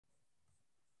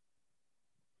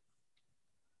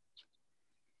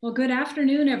Well, good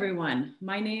afternoon, everyone.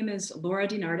 My name is Laura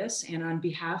DeNardis, and on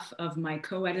behalf of my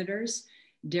co-editors,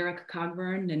 Derrick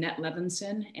Cogburn, Nanette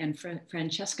Levinson, and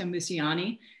Francesca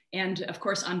Musiani, and of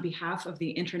course, on behalf of the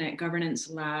Internet Governance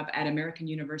Lab at American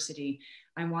University,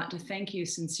 I want to thank you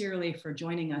sincerely for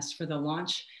joining us for the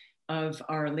launch of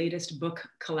our latest book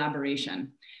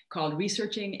collaboration called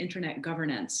Researching Internet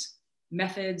Governance: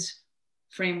 Methods,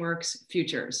 Frameworks,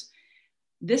 Futures.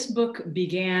 This book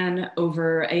began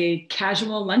over a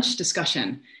casual lunch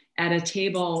discussion at a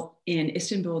table in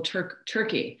Istanbul,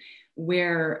 Turkey,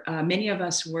 where many of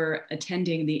us were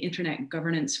attending the Internet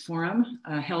Governance Forum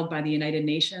held by the United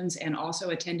Nations and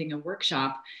also attending a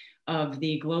workshop of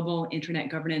the Global Internet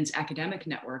Governance Academic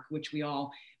Network, which we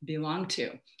all belong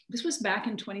to. This was back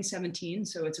in 2017,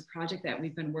 so it's a project that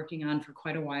we've been working on for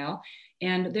quite a while.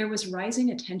 And there was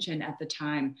rising attention at the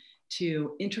time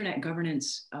to internet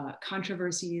governance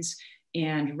controversies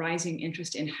and rising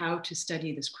interest in how to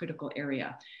study this critical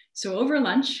area. So over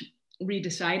lunch, we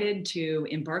decided to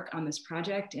embark on this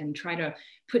project and try to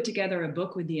put together a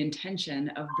book with the intention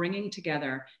of bringing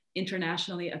together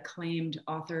internationally acclaimed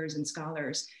authors and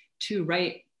scholars to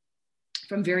write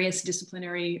from various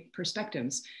disciplinary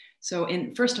perspectives. So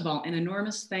first of all, an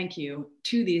enormous thank you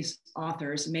to these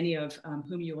authors, many of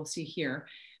whom you will see here,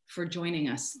 for joining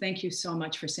us. Thank you so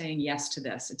much for saying yes to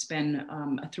this. It's been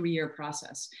a 3-year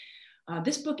process.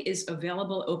 This book is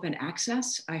available open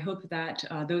access. I hope that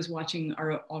those watching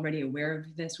are already aware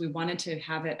of this. We wanted to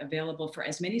have it available for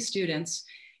as many students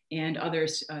and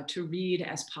others to read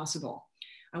as possible.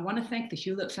 I want to thank the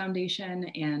Hewlett Foundation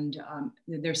and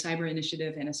their cyber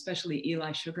initiative, and especially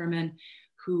Eli Sugarman,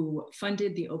 who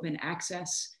funded the open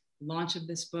access launch of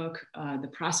this book,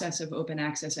 the process of open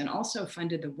access, and also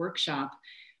funded the workshop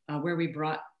where we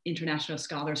brought international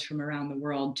scholars from around the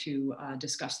world to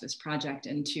discuss this project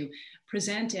and to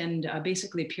present and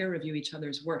basically peer review each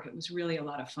other's work. It was really a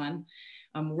lot of fun.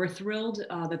 We're thrilled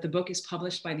that the book is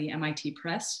published by the MIT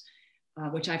Press,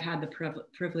 which I've had the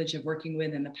privilege of working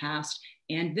with in the past.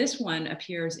 And this one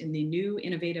appears in the new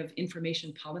Innovative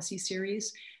Information Policy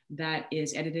series that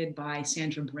is edited by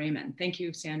Sandra Braman. Thank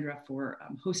you, Sandra, for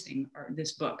hosting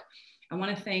this book. I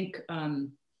want to thank,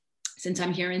 since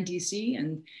I'm here in DC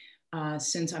and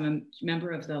since I'm a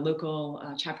member of the local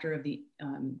chapter of the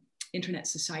Internet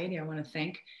Society, I want to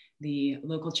thank the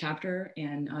local chapter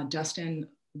and Dustin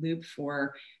Loop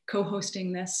for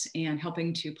co-hosting this and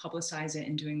helping to publicize it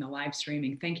and doing the live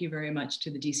streaming. Thank you very much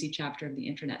to the DC chapter of the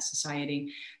Internet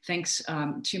Society. Thanks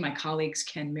to my colleagues,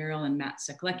 Ken Merrill and Matt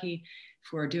Seklecki,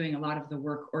 for doing a lot of the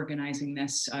work organizing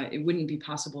this. It wouldn't be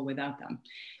possible without them.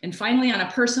 And finally, on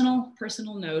a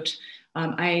personal note,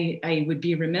 I would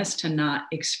be remiss to not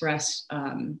express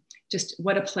just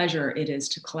what a pleasure it is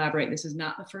to collaborate. This is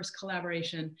not the first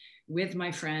collaboration with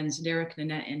my friends, Derrick,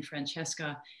 Nanette, and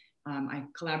Francesca. I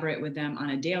collaborate with them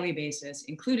on a daily basis,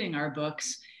 including our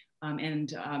books.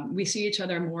 We see each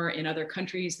other more in other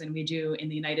countries than we do in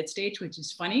the United States, which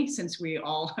is funny since we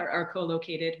all are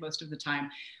co-located most of the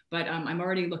time. But I'm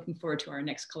already looking forward to our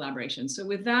next collaboration. So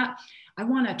with that, I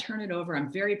want to turn it over.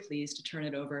 I'm very pleased to turn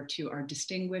it over to our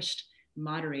distinguished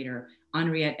moderator,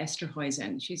 Anriette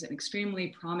Esterhuysen. She's an extremely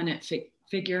prominent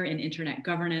figure in internet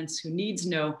governance who needs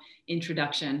no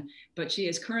introduction, but she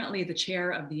is currently the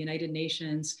chair of the United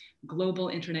Nations Global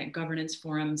Internet Governance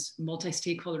Forum's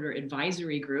Multistakeholder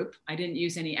Advisory Group. I didn't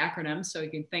use any acronyms, so you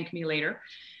can thank me later.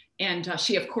 And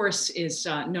she, of course, is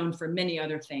known for many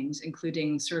other things,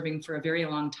 including serving for a very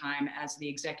long time as the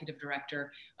executive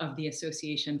director of the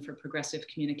Association for Progressive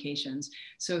Communications.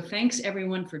 So thanks,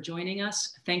 everyone, for joining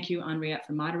us. Thank you, Anriette,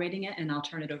 for moderating it, and I'll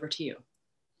turn it over to you.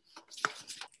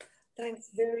 Thanks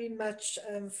very much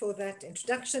for that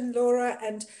introduction, Laura.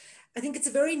 And I think it's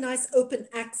a very nice open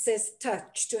access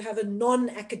touch to have a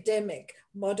non-academic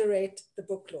moderate the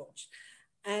book launch.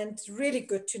 And really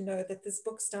good to know that this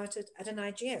book started at an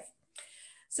IGF.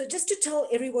 So just to tell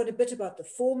everyone a bit about the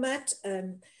format,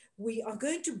 we are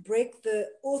going to break the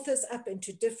authors up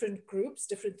into different groups,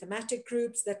 different thematic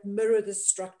groups that mirror the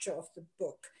structure of the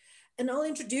book. And I'll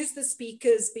introduce the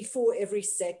speakers before every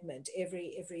segment,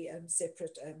 every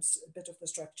separate bit of the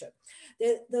structure.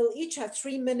 They'll each have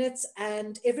 3 minutes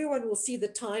and everyone will see the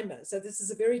timer. So this is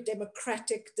a very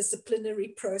democratic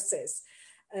disciplinary process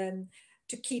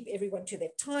to keep everyone to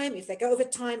their time. If they go over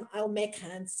time, I'll make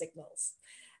hand signals.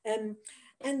 And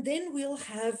then we'll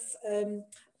have,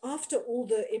 after all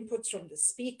the inputs from the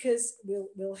speakers,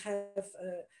 we'll have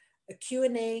a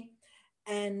Q&A.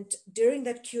 And during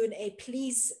that Q&A,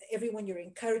 please, everyone, you're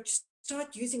encouraged,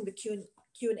 start using the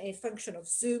Q&A function of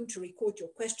Zoom to record your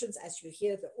questions as you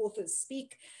hear the authors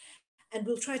speak. and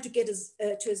we'll try to get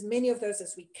to as many of those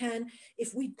as we can.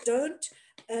 If we don't,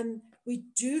 we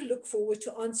do look forward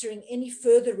to answering any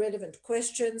further relevant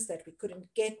questions that we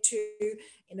couldn't get to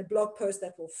in a blog post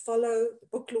that will follow the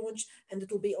book launch, and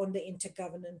it will be on the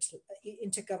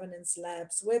Intergovernance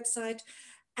Lab's website.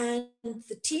 And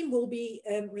the team will be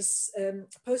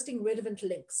posting relevant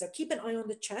links. So keep an eye on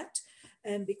the chat,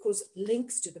 because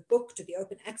links to the book, to the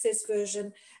open access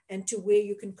version, and to where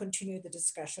you can continue the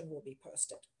discussion will be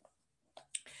posted.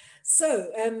 So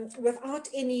without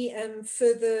any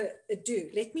further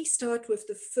ado, let me start with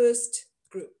the first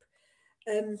group.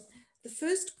 The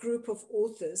first group of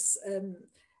authors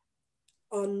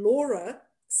are Laura,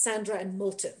 Sandra, and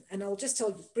Milton. And I'll just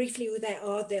tell you briefly who they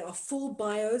are. There are full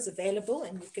bios available,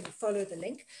 and you can follow the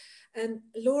link.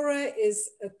 Laura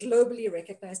is a globally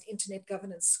recognized internet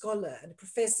governance scholar and a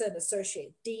professor and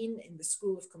associate dean in the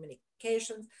School of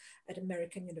Communications at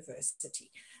American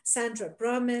University. Sandra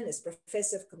Braman is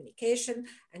professor of communication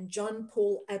and John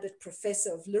Paul Abbott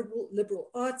professor of liberal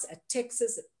arts at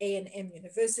Texas at A&M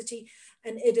University,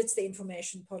 and edits the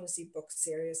information policy book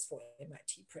series for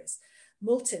MIT Press.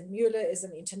 Milton Mueller is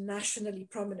an internationally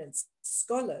prominent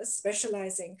scholar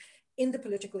specializing in the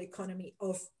political economy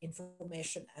of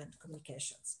information and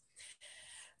communications.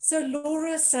 So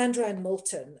Laura, Sandra, and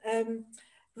Milton,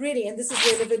 really, and this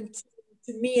is relevant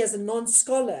to me as a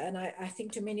non-scholar, and I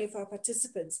think to many of our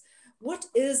participants, what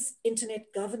is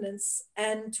internet governance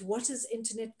and what is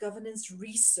internet governance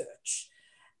research?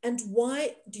 And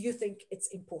why do you think it's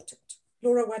important?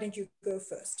 Laura, why don't you go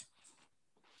first?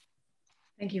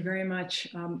 Thank you very much.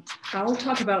 I'll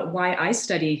talk about why I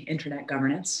study internet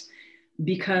governance,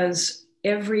 because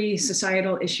every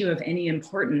societal issue of any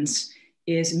importance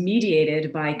is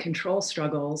mediated by control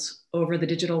struggles over the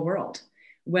digital world,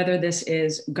 whether this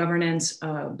is governance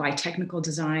by technical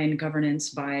design, governance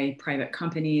by private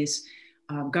companies,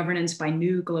 governance by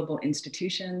new global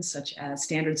institutions such as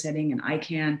standard setting and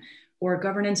ICANN, or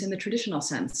governance in the traditional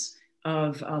sense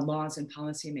of laws and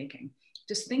policy making.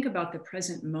 Just think about the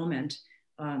present moment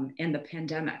and the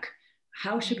pandemic.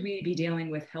 How should we be dealing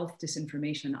with health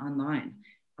disinformation online?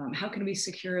 How can we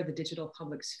secure the digital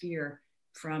public sphere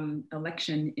from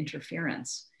election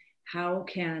interference? How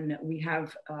can we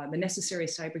have the necessary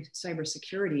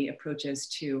cybersecurity approaches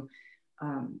to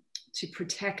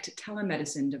protect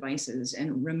telemedicine devices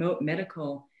and remote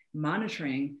medical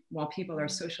monitoring while people are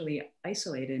socially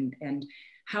isolated? And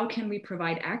how can we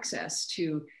provide access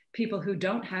to people who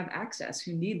don't have access,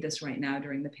 who need this right now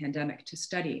during the pandemic to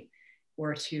study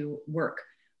or to work?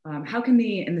 How can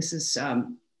the, and this is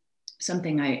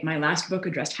something my last book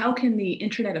addressed, how can the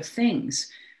Internet of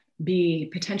Things be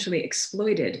potentially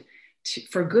exploited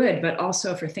for good, but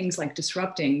also for things like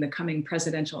disrupting the coming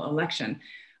presidential election?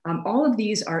 All of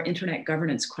these are internet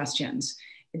governance questions.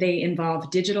 They involve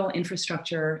digital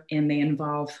infrastructure and they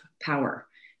involve power.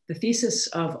 The thesis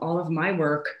of all of my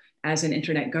work as an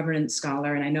internet governance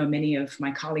scholar, and I know many of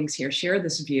my colleagues here share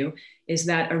this view, is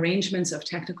that arrangements of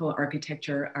technical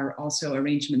architecture are also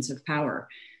arrangements of power.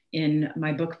 In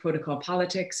my book, Protocol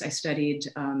Politics, I studied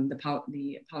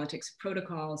the politics of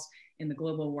protocols in the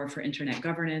global war for internet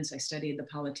governance. I studied the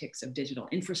politics of digital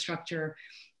infrastructure.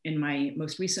 In my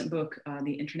most recent book,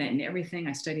 The Internet and Everything,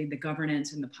 I studied the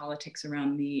governance and the politics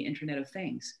around the Internet of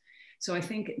Things. So I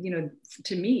think, you know,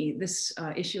 to me, this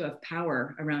issue of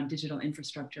power around digital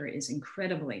infrastructure is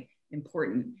incredibly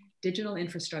important. Digital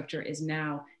infrastructure is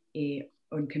now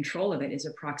and control of it is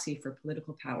a proxy for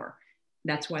political power.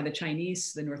 That's why the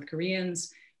Chinese, the North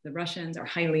Koreans, the Russians are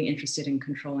highly interested in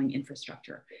controlling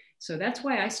infrastructure. So that's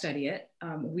why I study it.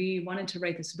 We wanted to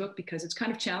write this book because it's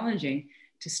kind of challenging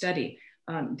to study.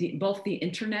 Both the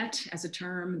internet as a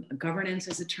term, governance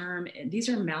as a term, these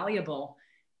are malleable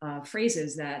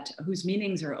phrases whose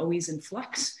meanings are always in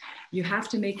flux. You have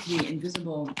to make the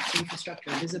invisible infrastructure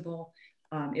visible.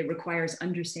 It requires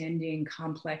understanding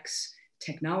complex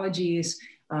technologies.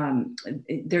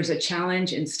 There's a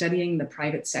challenge in studying the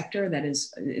private sector that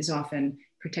is often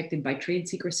protected by trade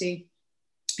secrecy.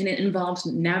 And it involves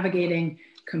navigating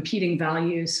competing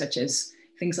values such as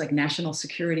things like national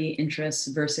security interests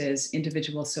versus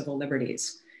individual civil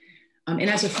liberties. And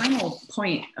as a final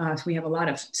point, we have a lot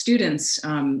of students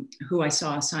who I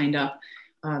saw signed up,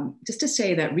 just to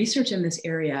say that research in this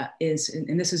area is,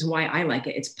 and this is why I like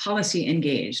it, it's policy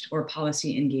engaged or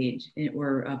policy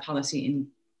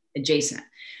adjacent.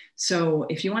 So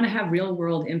if you want to have real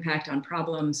world impact on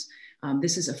problems,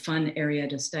 this is a fun area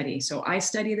to study. So I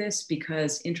study this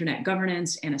because internet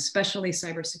governance and especially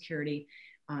cybersecurity,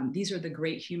 these are the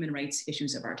great human rights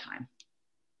issues of our time.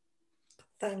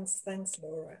 Thanks,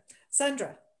 Laura.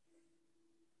 Sandra.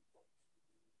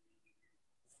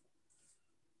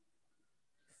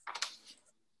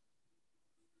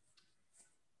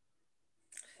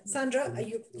 Sandra, are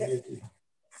you?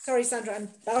 Sorry, Sandra, I'm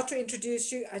about to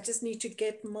introduce you. I just need to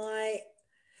get my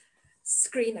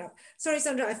screen up. Sorry,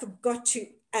 Sandra, I forgot to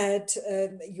add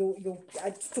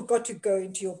I forgot to go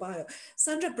into your bio.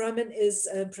 Sandra Braman is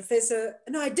a professor.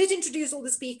 No, I did introduce all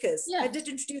the speakers. Yeah. I did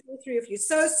introduce all three of you.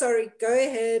 So sorry, go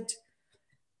ahead.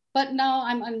 But now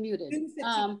I'm unmuted,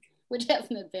 which has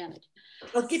an advantage.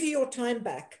 I'll give you your time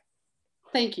back.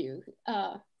 Thank you.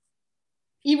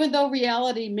 Even though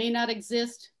reality may not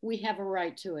exist, we have a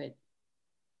right to it.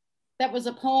 That was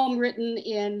a poem written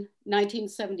in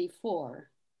 1974.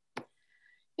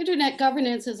 Internet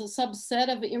governance is a subset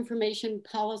of information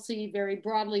policy, very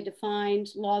broadly defined,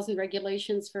 laws and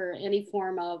regulations for any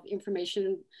form of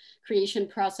information creation,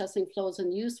 processing, flows,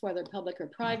 and use, whether public or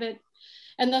private.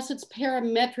 And thus it's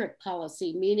parametric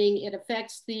policy, meaning it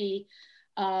affects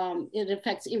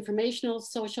informational,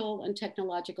 social, and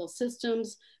technological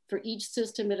systems. For each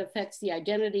system, it affects the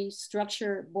identity,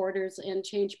 structure, borders, and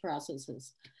change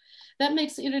processes. That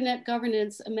makes internet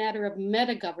governance a matter of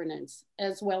meta-governance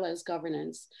as well as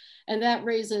governance. And that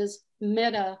raises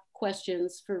meta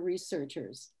questions for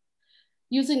researchers.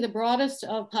 Using the broadest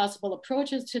of possible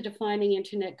approaches to defining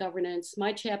internet governance,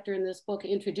 my chapter in this book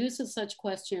introduces such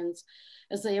questions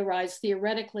as they arise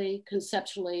theoretically,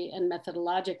 conceptually, and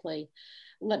methodologically.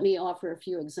 Let me offer a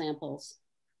few examples.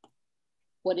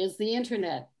 What is the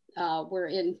internet? We're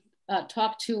in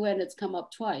talk 2 and it's come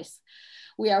up twice.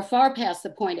 We are far past the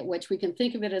point at which we can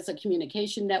think of it as a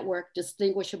communication network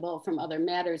distinguishable from other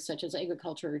matters such as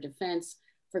agriculture or defense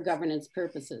for governance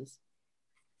purposes.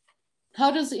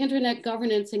 How does internet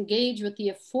governance engage with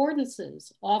the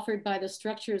affordances offered by the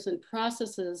structures and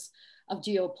processes of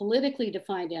geopolitically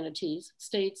defined entities,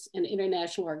 states, and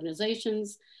international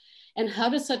organizations? And how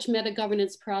do such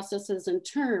meta-governance processes in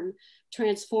turn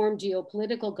transform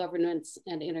geopolitical governance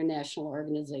and international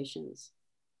organizations?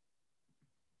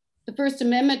 The First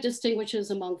Amendment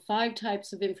distinguishes among 5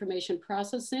 types of information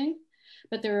processing,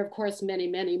 but there are of course many,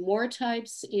 many more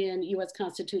types in US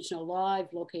constitutional law.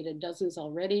 I've located dozens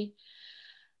already.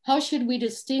 How should we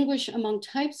distinguish among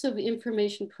types of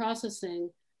information processing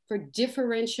for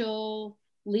differential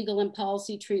legal and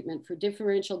policy treatment for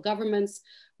differential governments,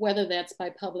 whether that's by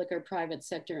public or private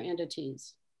sector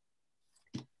entities?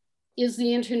 Is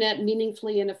the internet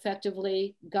meaningfully and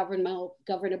effectively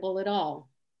governable at all?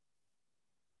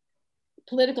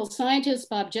 Political scientist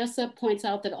Bob Jessup points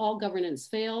out that all governance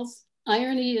fails.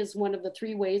 Irony is one of the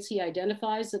 3 ways he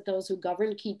identifies that those who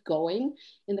govern keep going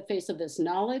in the face of this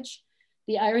knowledge.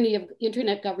 The irony of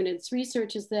internet governance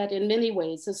research is that in many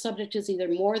ways, the subject is either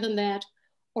more than that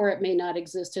or it may not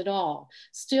exist at all.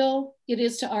 Still, it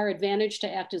is to our advantage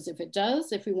to act as if it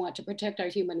does, if we want to protect our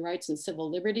human rights and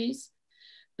civil liberties.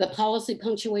 The policy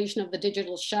punctuation of the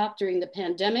digital shock during the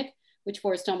pandemic, which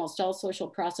forced almost all social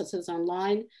processes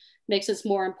online, makes us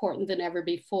more important than ever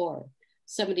before.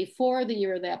 74, the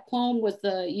year of that poem, was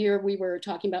the year we were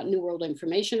talking about New World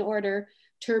Information Order,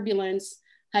 turbulence,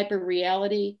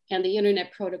 hyperreality, and the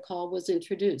internet protocol was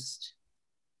introduced.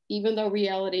 Even though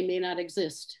reality may not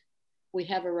exist, we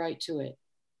have a right to it.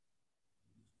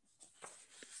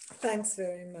 Thanks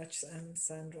very much,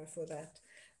 Sandra, for that.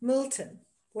 Milton,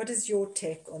 what is your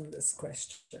take on this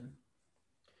question?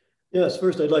 Yes,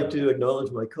 first I'd like to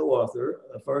acknowledge my co-author,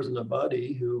 Farzan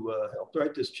Abadi, who helped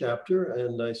write this chapter,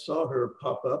 and I saw her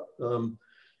pop up.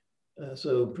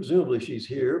 So presumably she's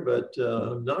here, but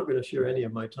I'm not going to share any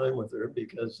of my time with her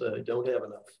because I don't have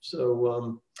enough.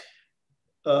 So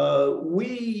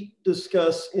we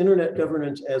discuss internet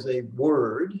governance as a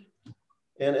word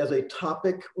and as a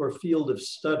topic or field of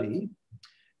study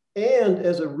and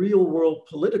as a real world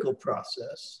political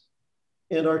process.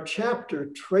 And our chapter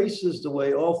traces the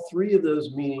way all 3 of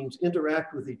those meanings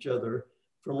interact with each other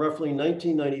from roughly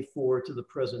 1994 to the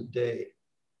present day.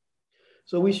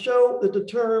 So we show that the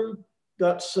term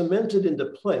got cemented into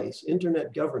place,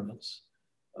 internet governance,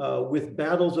 with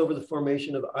battles over the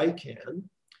formation of ICANN,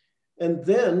 and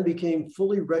then became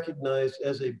fully recognized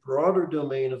as a broader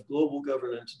domain of global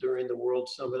governance during the World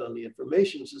Summit on the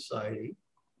Information Society.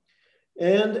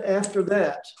 And after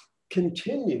that,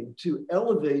 continued to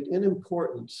elevate in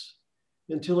importance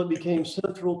until it became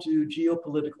central to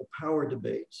geopolitical power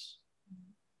debates.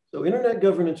 So internet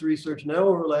governance research now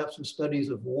overlaps with studies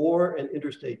of war and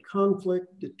interstate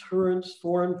conflict, deterrence,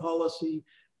 foreign policy,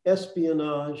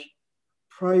 espionage,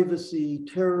 privacy,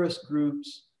 terrorist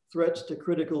groups, threats to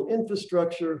critical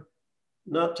infrastructure,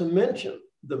 not to mention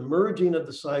the merging of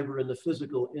the cyber and the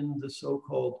physical in the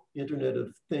so-called Internet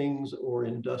of Things or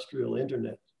industrial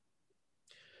internet.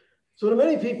 So to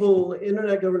many people,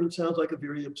 internet governance sounds like a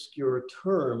very obscure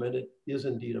term, and it is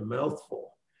indeed a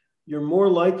mouthful. You're more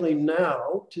likely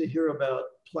now to hear about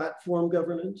platform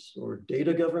governance or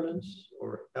data governance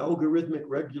or algorithmic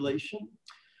regulation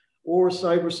or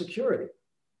cybersecurity.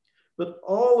 But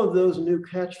all of those new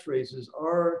catchphrases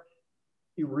are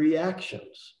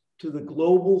reactions to the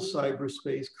global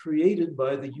cyberspace created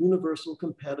by the universal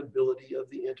compatibility of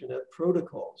the internet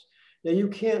protocols. Now, you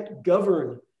can't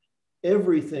govern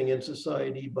everything in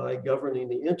society by governing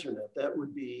the internet. That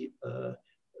would be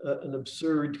an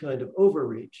absurd kind of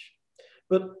overreach.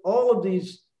 But all of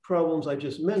these problems I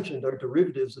just mentioned are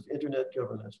derivatives of internet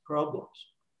governance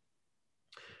problems.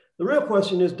 The real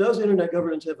question is, does internet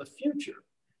governance have a future?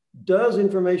 Does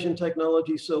information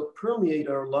technology so permeate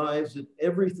our lives that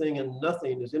everything and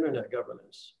nothing is internet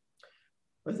governance?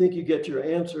 I think you get your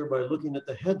answer by looking at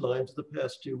the headlines of the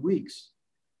past 2 weeks.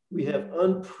 We have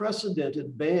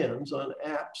unprecedented bans on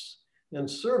apps and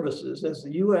services as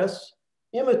the US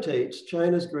imitates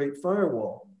China's Great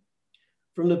Firewall.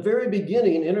 From the very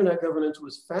beginning, internet governance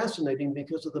was fascinating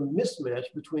because of the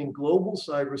mismatch between global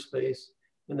cyberspace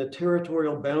and the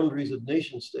territorial boundaries of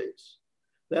nation states.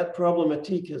 That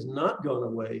problematique has not gone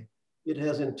away, it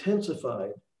has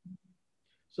intensified.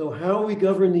 So how we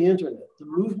govern the internet, the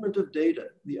movement of data,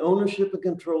 the ownership and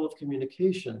control of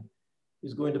communication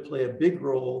is going to play a big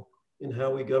role in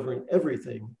how we govern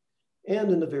everything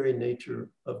and in the very nature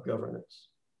of governance.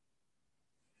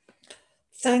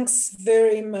 Thanks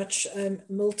very much,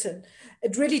 Milton.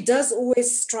 It really does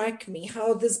always strike me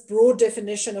how this broad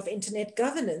definition of internet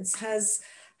governance has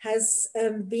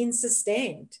been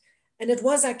sustained. And it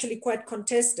was actually quite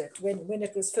contested when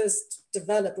it was first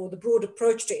developed, or the broad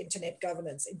approach to internet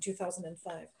governance in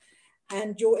 2005.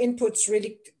 And your inputs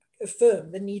really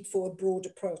affirm the need for a broad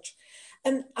approach.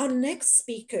 And our next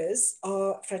speakers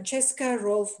are Francesca,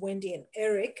 Rolf, Wendy, and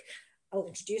Eric. I'll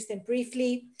introduce them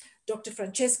briefly. Dr.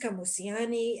 Francesca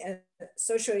Musiani,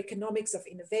 Socioeconomics of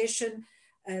Innovation.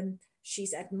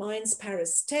 She's at Mainz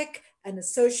Paris Tech, an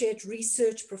associate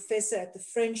research professor at the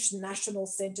French National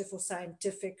Center for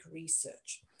Scientific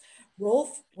Research.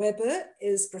 Rolf Weber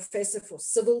is professor for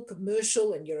civil,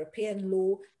 commercial, and European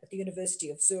law at the University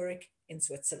of Zurich in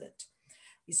Switzerland.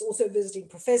 He's also a visiting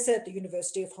professor at the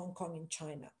University of Hong Kong in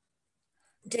China.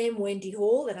 Dame Wendy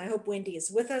Hall, and I hope Wendy is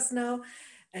with us now,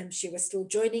 and she was still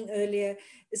joining earlier,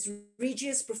 is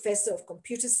Regius Professor of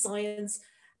Computer Science,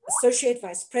 Associate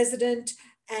Vice President,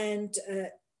 and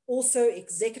also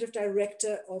Executive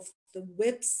Director of the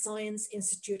Web Science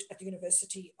Institute at the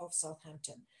University of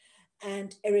Southampton.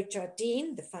 And Eric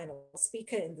Jardine, the final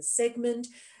speaker in the segment,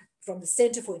 from the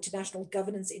Center for International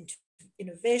Governance and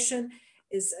Innovation,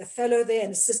 is a fellow there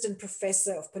and assistant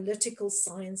professor of political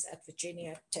science at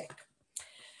Virginia Tech.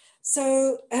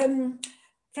 So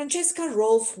Francesca,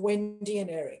 Rolf, Wendy, and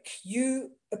Eric,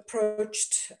 you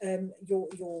approached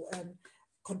your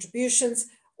contributions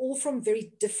all from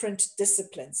very different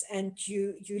disciplines, and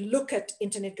you look at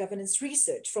internet governance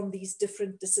research from these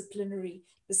different disciplinary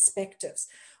perspectives.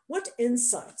 What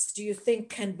insights do you think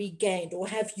can be gained, or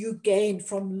have you gained,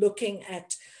 from looking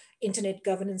at internet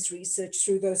governance research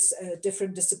through those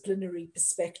different disciplinary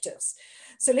perspectives?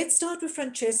 So let's start with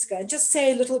Francesca and just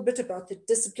say a little bit about the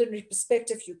disciplinary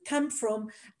perspective you come from,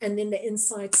 and then the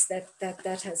insights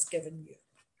that has given you.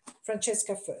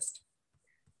 Francesca first.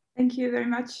 Thank you very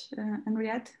much,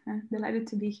 Anriette. Delighted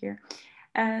to be here.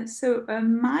 So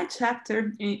my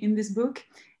chapter in this book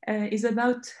is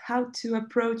about how to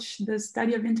approach the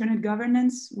study of internet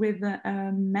governance with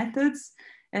methods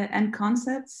and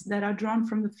concepts that are drawn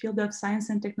from the field of science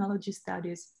and technology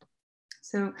studies.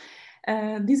 So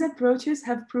these approaches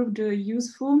have proved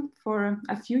useful for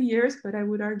a few years, but I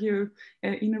would argue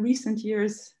in recent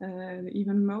years,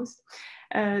 even most,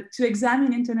 to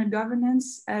examine internet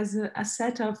governance as a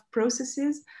set of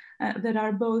processes that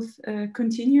are both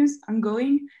continuous,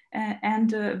 ongoing,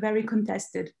 and very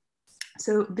contested.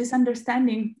 So this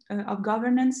understanding of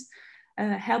governance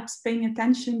helps paying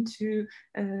attention to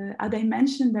a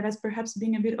dimension that has perhaps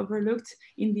been a bit overlooked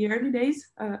in the early days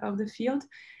of the field.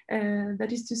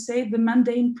 That is to say, the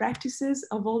mundane practices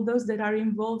of all those that are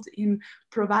involved in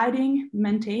providing,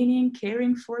 maintaining,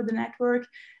 caring for the network,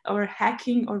 or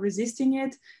hacking or resisting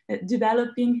it,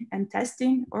 developing and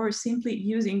testing, or simply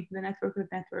using the network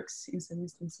of networks in some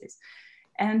instances.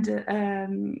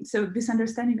 And so this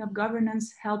understanding of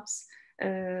governance helps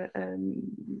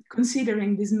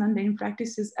considering these mundane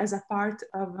practices as a part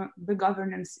of the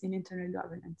governance in internet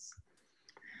governance.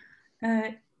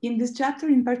 In this chapter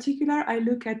in particular, I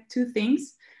look at two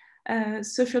things: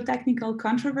 social-technical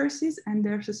controversies and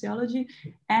their sociology,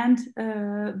 and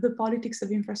the politics of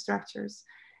infrastructures.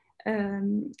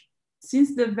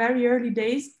 Since the very early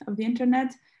days of the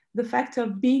internet, the fact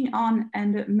of being on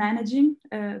and managing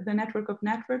the network of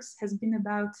networks has been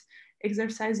about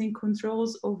exercising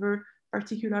controls over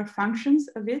particular functions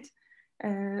of it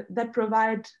that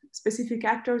provide specific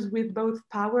actors with both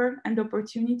power and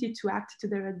opportunity to act to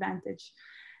their advantage.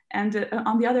 And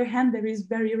on the other hand, there is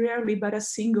very rarely but a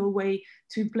single way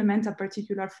to implement a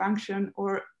particular function,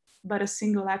 or but a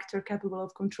single actor capable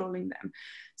of controlling them.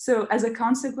 So as a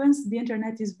consequence, the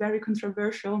internet is very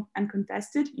controversial and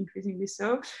contested, increasingly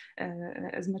so,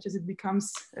 as much as it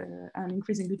becomes an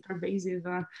increasingly pervasive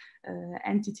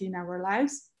entity in our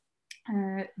lives.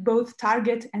 Both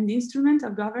target and instrument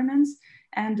of governance,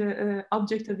 and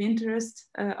object of interest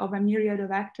of a myriad of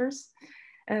actors,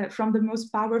 from the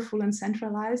most powerful and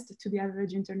centralized to the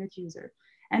average internet user.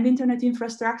 And internet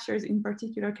infrastructures in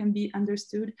particular can be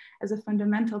understood as a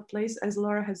fundamental place, as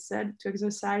Laura has said, to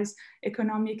exercise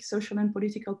economic, social, and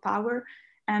political power.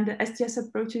 And STS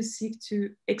approaches seek to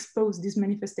expose this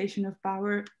manifestation of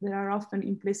power that are often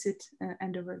implicit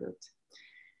and overlooked.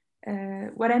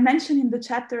 What I mentioned in the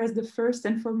chapter as the first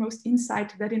and foremost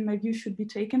insight that in my view should be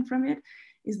taken from it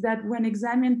is that when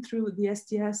examined through the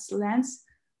STS lens,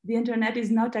 the internet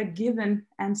is not a given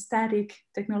and static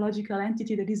technological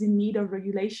entity that is in need of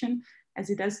regulation, as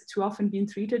it has too often been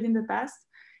treated in the past,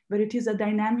 but it is a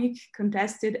dynamic,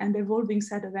 contested, and evolving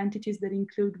set of entities that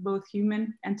include both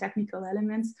human and technical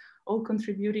elements, all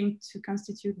contributing to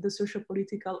constitute the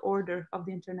social-political order of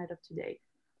the internet of today.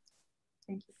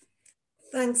 Thank you.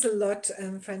 Thanks a lot,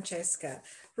 Francesca.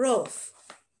 Rolf.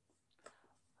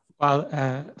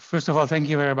 Well, first of all, thank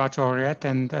you very much, Anriette,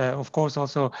 and of course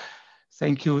also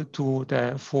thank you to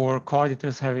the 4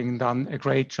 co-editors having done a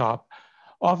great job.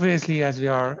 Obviously, as we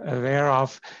are aware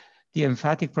of, the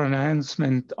emphatic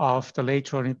pronouncement of the late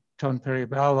John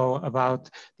Peribello about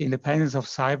the independence of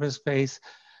cyberspace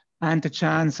and the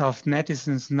chance of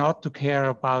netizens not to care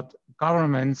about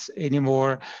governments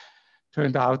anymore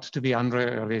turned out to be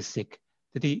unrealistic.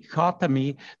 The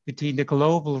dichotomy between the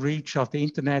global reach of the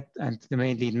internet and the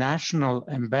mainly national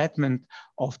embedment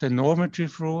of the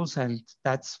normative rules, and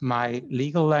that's my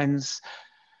legal lens,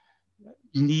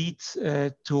 needs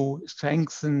to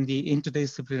strengthen the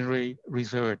interdisciplinary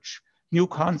research. New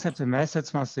concepts and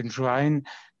methods must enshrine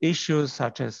issues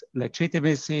such as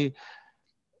legitimacy,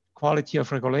 quality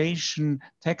of regulation,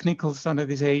 technical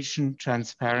standardization,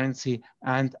 transparency,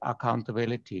 and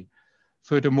accountability.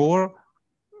 Furthermore,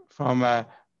 from a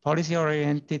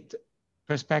policy-oriented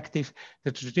perspective,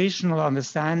 the traditional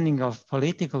understanding of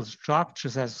political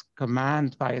structures as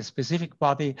command by a specific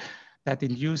body that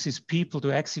induces people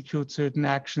to execute certain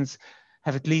actions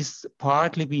have at least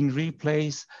partly been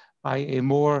replaced by a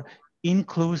more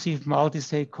inclusive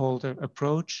multi-stakeholder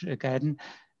approach, again,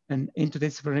 an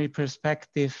interdisciplinary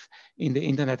perspective in the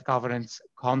internet governance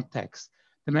context.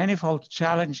 The manifold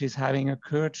challenges having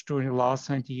occurred during the last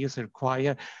 20 years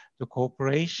require the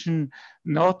cooperation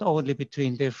not only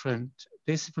between different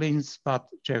disciplines, but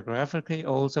geographically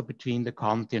also between the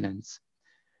continents.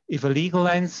 If a legal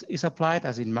lens is applied,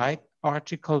 as in my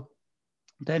article,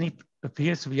 then it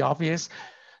appears to be obvious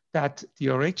that the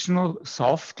original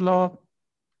soft law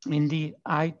in the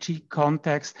IT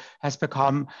context has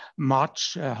become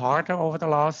much harder over the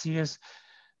last years.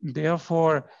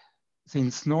 Therefore,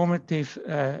 since normative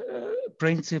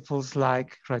principles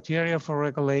like criteria for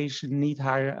regulation need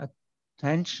higher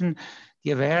attention,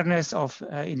 the awareness of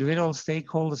individual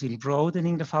stakeholders in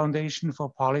broadening the foundation for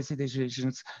policy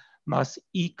decisions must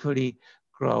equally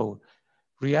grow.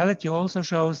 Reality also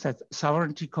shows that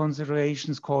sovereignty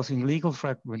considerations causing legal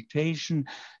fragmentation,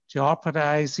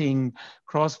 jeopardizing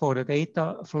cross-border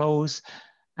data flows,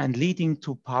 and leading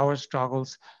to power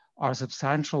struggles are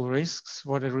substantial risks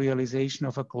for the realization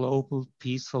of a global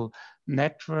peaceful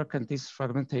network, and this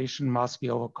fragmentation must be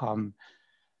overcome.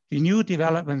 The new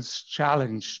developments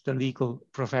challenge the legal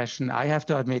profession. I have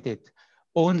to admit it.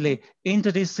 Only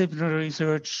interdisciplinary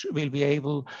research will be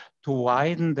able to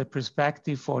widen the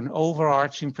perspective for an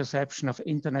overarching perception of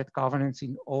internet governance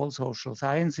in all social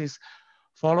sciences.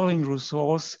 Following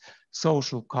Rousseau's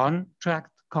social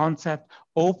contract concept,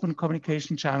 open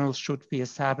communication channels should be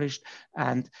established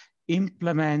and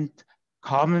implement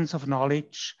commons of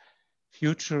knowledge.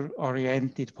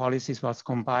 Future-oriented policies must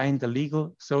combine the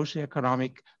legal,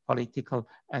 socioeconomic, political,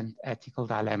 and ethical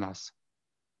dilemmas.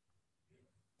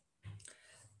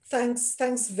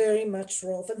 Thanks very much,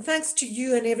 Rolf. And thanks to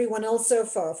you and everyone else so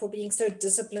far for being so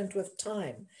disciplined with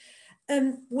time.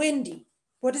 Wendy,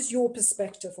 what is your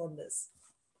perspective on this?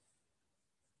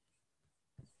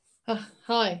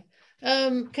 Hi.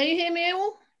 Can you hear me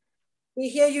all? We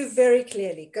hear you very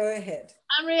clearly. Go ahead.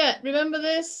 Anriette, remember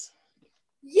this?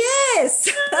 Yes!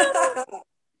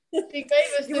 He gave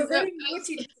us You were very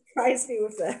naughty surprise me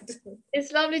with that.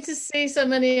 It's lovely to see so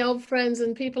many old friends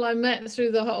and people I met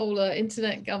through the whole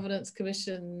Internet Governance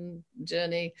Commission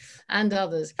journey and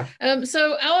others.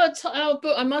 So our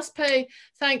book, I must thank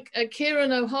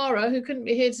Kieron O'Hara, who couldn't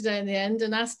be here today in the end,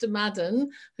 and Asta Madden,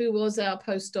 who was our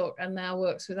postdoc and now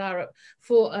works with Arup,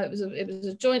 for it was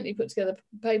a jointly put together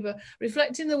paper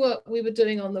reflecting the work we were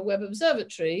doing on the Webb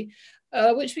Observatory,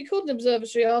 which we called an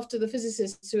observatory after the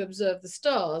physicists who observed the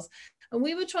stars. And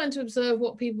we were trying to observe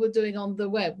what people were doing on the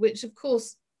web, which of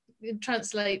course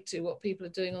translate to what people are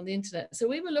doing on the internet. So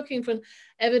we were looking for an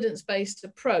evidence-based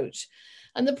approach.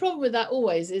 And the problem with that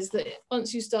always is that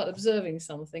once you start observing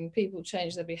something, people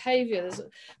change their behavior.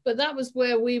 But that was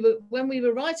where we were, when we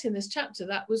were writing this chapter,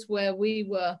 that was where we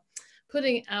were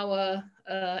putting our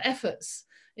efforts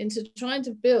into trying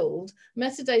to build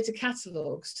metadata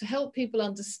catalogs to help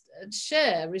people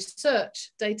share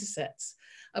research data sets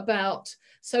about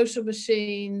social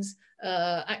machines,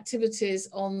 activities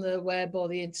on the web or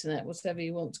the internet, whatever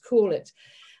you want to call it.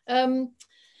 And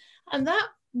that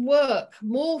work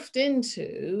morphed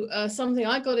into something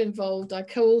I got involved. I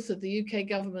co-authored the UK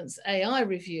government's AI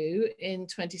review in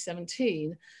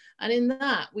 2017. And in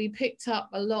that, we picked up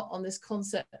a lot on this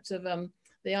concept of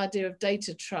the idea of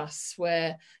data trusts,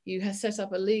 where you have set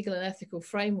up a legal and ethical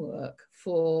framework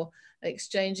for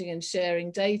exchanging and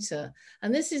sharing data.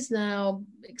 And this is now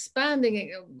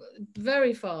expanding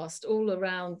very fast all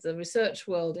around the research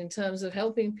world in terms of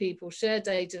helping people share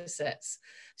data sets,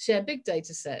 share big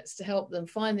data sets to help them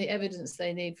find the evidence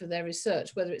they need for their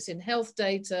research, whether it's in health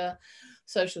data,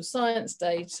 social science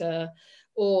data,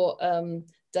 or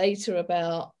data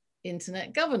about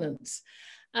internet governance.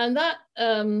 And that,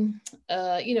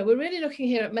 you know, we're really looking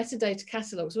here at metadata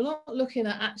catalogs. We're not looking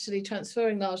at actually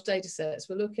transferring large data sets.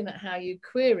 We're looking at how you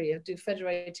query or do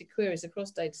federated queries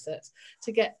across data sets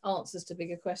to get answers to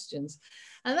bigger questions.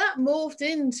 And that morphed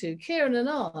into Kieron and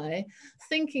I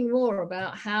thinking more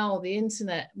about how the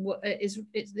internet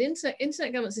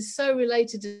internet governance is so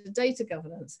related to data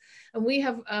governance. And we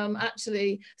have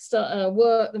actually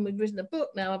worked, and we've written a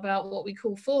book now about what we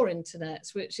call 4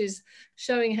 internets, which is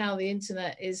showing how the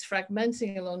internet is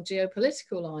fragmenting along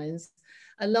geopolitical lines,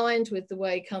 aligned with the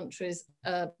way countries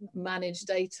manage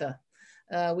data.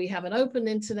 We have an open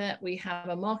internet, we have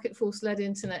a market force-led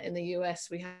internet in the US,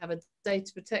 we have a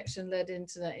data protection-led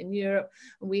internet in Europe,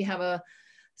 and we have a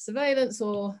surveillance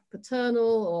or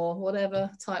paternal or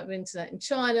whatever type of internet in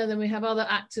China. Then we have other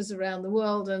actors around the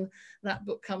world, and that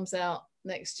book comes out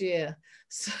next year.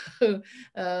 So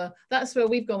that's where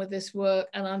we've gone with this work,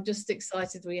 and I'm just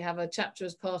excited we have a chapter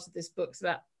as part of this book. It's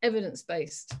about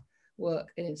evidence-based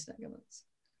work in internet governance.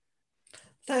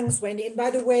 Thanks, Wendy. And by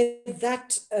the way,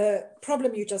 that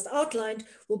problem you just outlined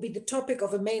will be the topic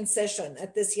of a main session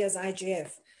at this year's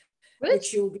IGF,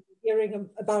 which you'll be hearing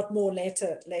about more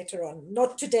later on.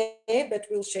 Not today, but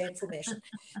we'll share information.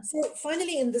 So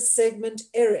finally, in this segment,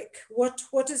 Eric,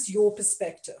 what is your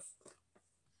perspective?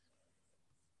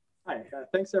 Hi,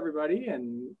 thanks everybody,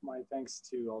 and my thanks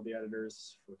to all the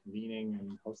editors for convening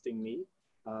and hosting me.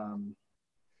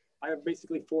 I have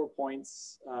basically 4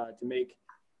 points to make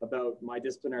about my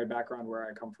disciplinary background, where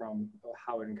I come from,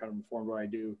 how it kind of informed what I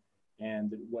do,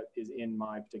 and what is in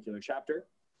my particular chapter.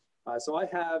 So I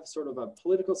have sort of a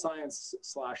political science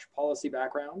 / policy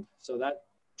background. So that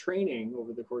training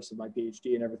over the course of my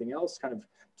PhD and everything else kind of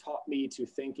taught me to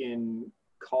think in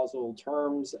causal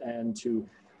terms and to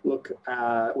look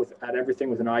at everything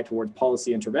with an eye towards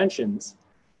policy interventions.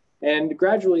 And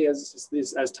gradually, as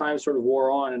time sort of wore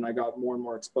on and I got more and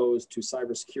more exposed to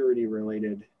cybersecurity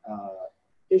related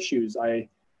issues, I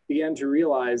began to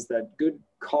realize that good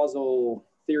causal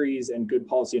theories and good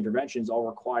policy interventions all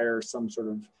require some sort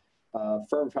of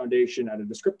firm foundation at a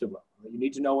descriptive level. You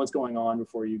need to know what's going on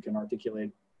before you can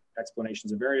articulate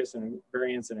explanations of variance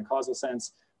in a causal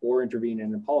sense or intervene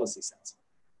in a policy sense.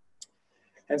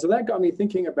 And so that got me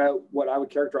thinking about what I would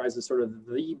characterize as sort of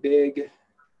the big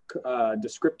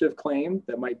descriptive claim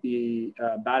that might be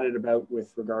batted about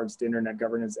with regards to internet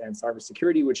governance and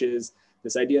cybersecurity, which is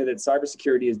this idea that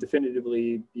cybersecurity is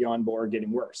definitively beyond board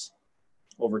getting worse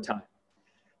over time.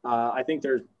 I think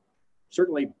there's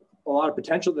certainly a lot of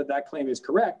potential that that claim is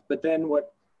correct, but then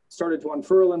what started to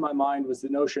unfurl in my mind was the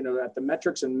notion of at the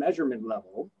metrics and measurement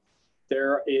level,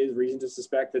 there is reason to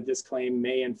suspect that this claim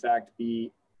may in fact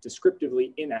be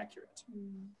descriptively inaccurate.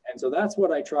 And so that's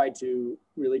what I tried to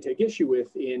really take issue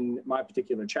with in my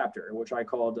particular chapter, which I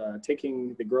called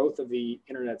Taking the Growth of the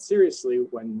Internet Seriously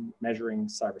When Measuring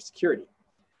Cybersecurity.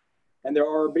 And there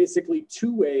are basically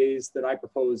 2 ways that I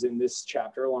propose in this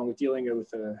chapter, along with dealing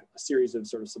with a series of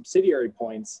sort of subsidiary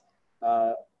points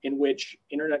in which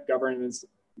internet governance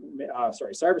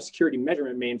cybersecurity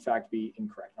measurement may in fact be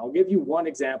incorrect. I'll give you one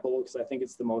example because I think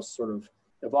it's the most sort of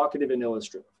evocative and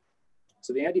illustrative.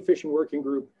 So the Anti-Phishing Working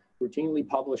Group routinely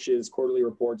publishes quarterly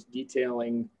reports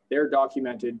detailing their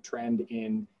documented trend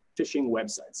in phishing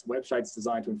websites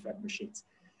designed to infect machines.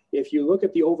 If you look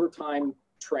at the overtime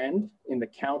trend in the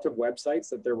count of websites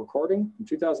that they're recording from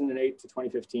 2008 to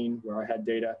 2015, where I had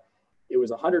data, it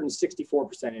was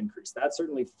 164% increase. That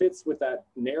certainly fits with that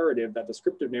narrative, that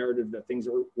descriptive narrative that things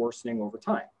are worsening over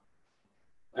time.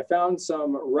 I found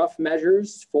some rough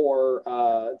measures for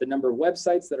the number of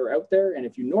websites that are out there. And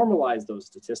if you normalize those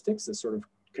statistics to sort of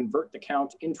convert the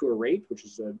count into a rate, which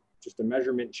is just a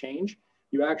measurement change,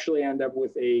 you actually end up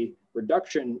with a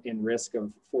reduction in risk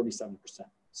of 47%.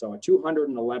 So a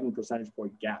 211 percentage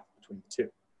point gap between the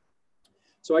two.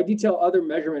 So I detail other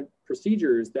measurement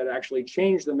procedures that actually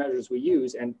change the measures we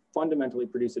use and fundamentally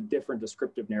produce a different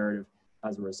descriptive narrative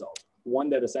as a result. One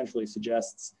that essentially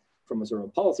suggests from a sort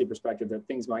of policy perspective that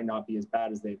things might not be as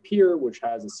bad as they appear, which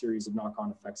has a series of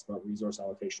knock-on effects about resource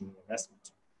allocation and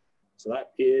investment. So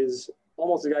that is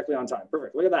almost exactly on time.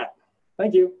 Perfect, look at that.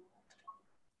 Thank you.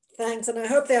 Thanks, and I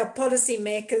hope there are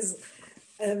policymakers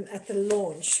at the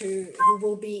launch who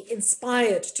will be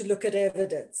inspired to look at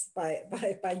evidence by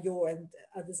your and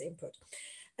others' input.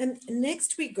 And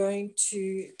next we're going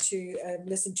to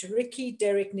listen to Rikke,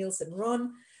 Derrick, Niels, and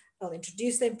Ron. I'll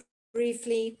introduce them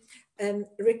briefly.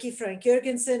 Rikke Frank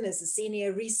Jørgensen is a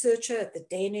senior researcher at the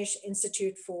Danish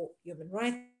Institute for Human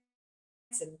Rights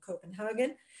in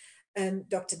Copenhagen.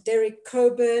 Dr. Derrick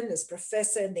Cogburn is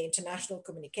professor in the International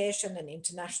Communication and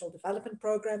International Development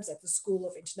Programs at the School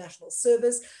of International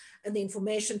Service and the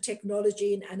Information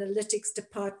Technology and Analytics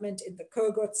Department in the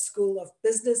Kogod School of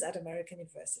Business at American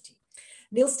University.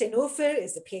 Niels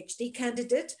is a PhD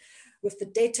candidate with the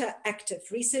Data Active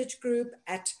Research Group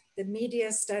at the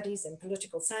Media Studies and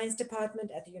Political Science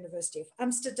Department at the University of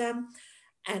Amsterdam.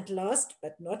 And last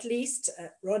but not least,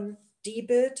 Ron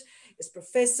Deibert is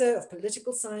Professor of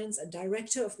Political Science and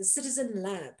Director of the Citizen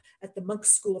Lab at the Munk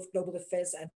School of Global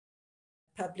Affairs and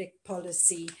Public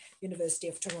Policy, University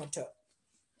of Toronto.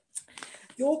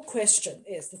 Your question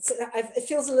is, it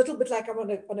feels a little bit like I'm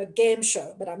on a game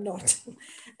show, but I'm not.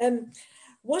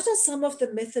 What are some of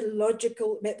the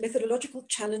methodological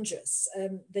challenges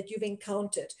that you've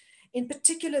encountered? In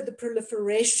particular, the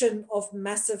proliferation of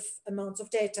massive amounts of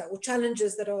data, or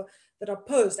challenges that are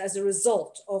posed as a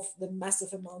result of the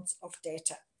massive amounts of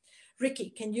data.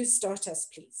 Rikke, can you start us,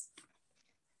 please?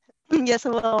 Yes, I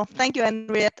will. Thank you,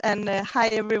 Anriette, and hi,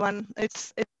 everyone.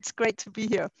 It's great to be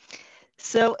here.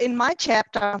 So in my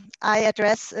chapter, I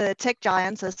address tech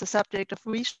giants as the subject of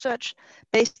research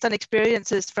based on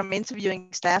experiences from interviewing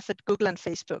staff at Google and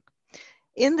Facebook.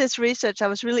 In this research, I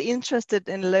was really interested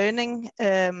in learning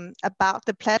about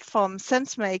the platform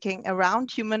sense-making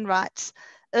around human rights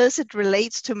as it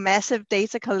relates to massive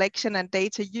data collection and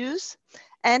data use,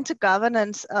 and to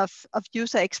governance of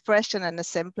user expression and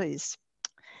assemblies.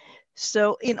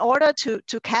 So in order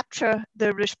to capture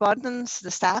the respondents, the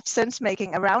staff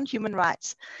sense-making around human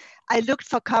rights, I looked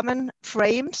for common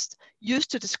frames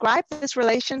used to describe this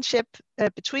relationship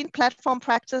between platform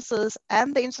practices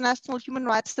and the international human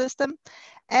rights system.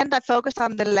 And I focused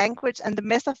on the language and the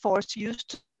metaphors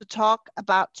used to talk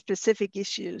about specific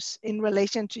issues in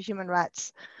relation to human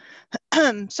rights.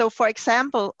 So for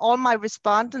example, all my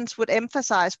respondents would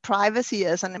emphasize privacy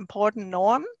as an important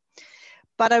norm.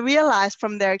 But I realized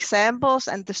from their examples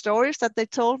and the stories that they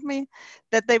told me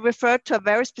that they referred to a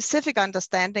very specific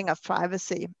understanding of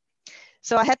privacy.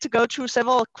 So I had to go through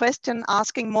several questions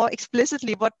asking more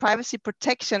explicitly what privacy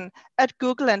protection at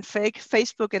Google and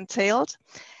Facebook entailed.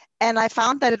 And I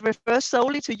found that it refers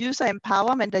solely to user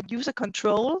empowerment and user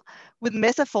control, with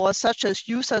metaphors such as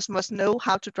users must know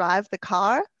how to drive the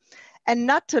car, and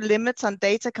not to limits on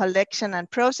data collection and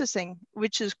processing,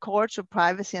 which is core to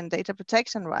privacy and data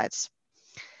protection rights.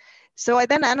 So I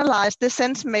then analyzed this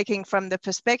sense-making from the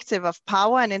perspective of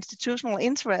power and institutional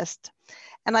interest.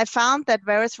 And I found that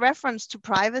various reference to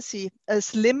privacy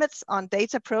as limits on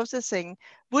data processing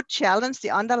would challenge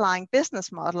the underlying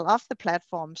business model of the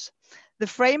platforms. The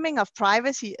framing of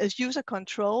privacy as user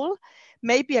control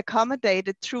may be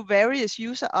accommodated through various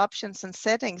user options and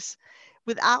settings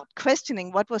without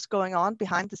questioning what was going on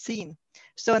behind the scene.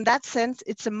 So in that sense,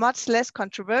 it's a much less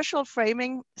controversial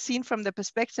framing seen from the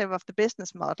perspective of the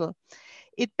business model.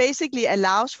 It basically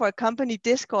allows for a company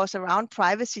discourse around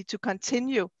privacy to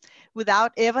continue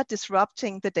without ever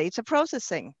disrupting the data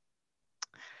processing.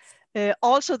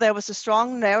 Also, there was a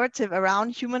strong narrative around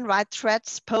human rights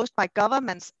threats posed by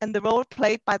governments and the role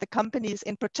played by the companies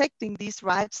in protecting these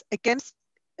rights against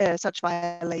such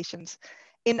violations.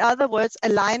 In other words,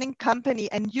 aligning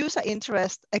company and user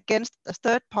interest against a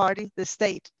third party, the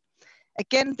state.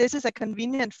 Again, this is a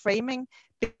convenient framing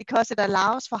because it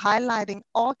allows for highlighting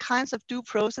all kinds of due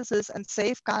processes and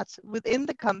safeguards within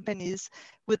the companies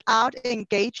without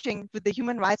engaging with the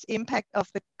human rights impact of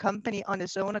the company on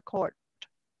its own accord.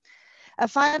 A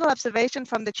final observation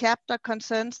from the chapter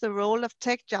concerns the role of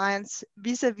tech giants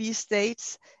vis-a-vis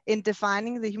states in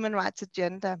defining the human rights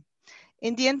agenda.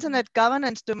 In the internet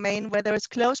governance domain, where there is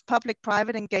close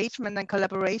public-private engagement and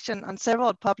collaboration on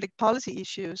several public policy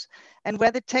issues, and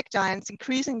where the tech giants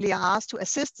increasingly are asked to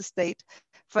assist the state,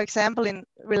 for example, in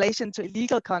relation to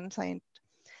illegal content,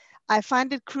 I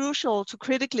find it crucial to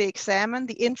critically examine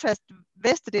the interest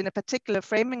vested in a particular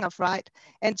framing of right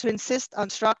and to insist on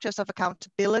structures of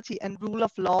accountability and rule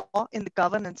of law in the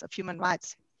governance of human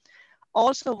rights.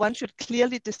 Also, one should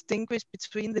clearly distinguish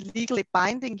between the legally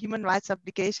binding human rights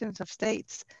obligations of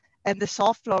states and the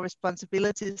soft law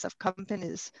responsibilities of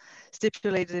companies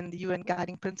stipulated in the UN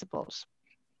Guiding Principles.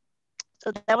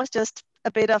 So that was just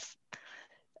a bit of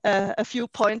a few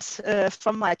points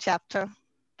from my chapter.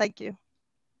 Thank you.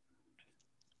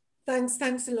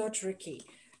 Thanks a lot, Rikke.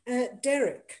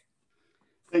 Derrick.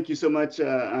 Thank you so much,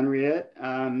 Anriette.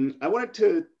 I wanted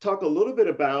to talk a little bit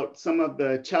about some of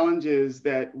the challenges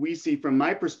that we see from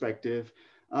my perspective,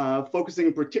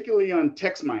 focusing particularly on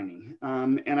text mining.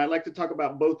 And I'd like to talk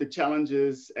about both the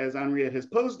challenges as Anriette has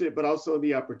posed it, but also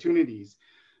the opportunities.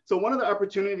 So one of the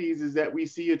opportunities is that we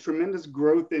see a tremendous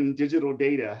growth in digital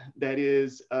data that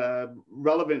is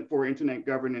relevant for internet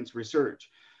governance research.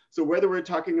 So whether we're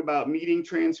talking about meeting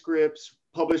transcripts,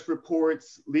 published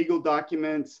reports, legal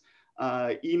documents,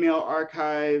 email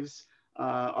archives,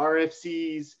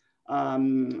 RFCs,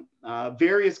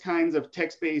 various kinds of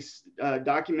text-based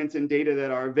documents and data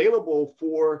that are available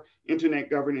for internet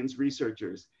governance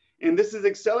researchers. And this is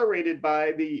accelerated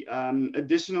by the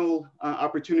additional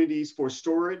opportunities for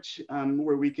storage,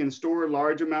 where we can store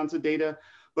large amounts of data,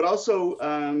 but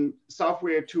also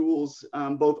software tools,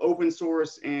 both open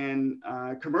source and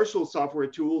commercial software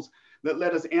tools that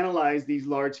let us analyze these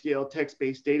large-scale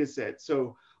text-based data sets.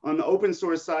 So on the open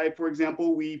source side, for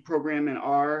example, we program in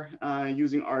R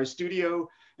using RStudio.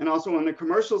 And also on the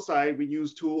commercial side, we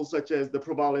use tools such as the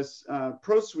Provalis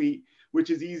Pro Suite, which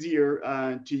is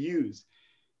easier to use.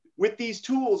 With these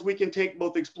tools, we can take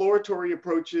both exploratory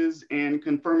approaches and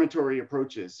confirmatory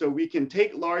approaches. So we can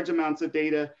take large amounts of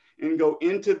data and go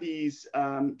into these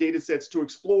data sets to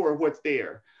explore what's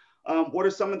there. What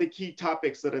are some of the key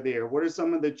topics that are there? What are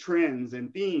some of the trends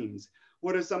and themes?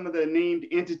 What are some of the named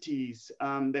entities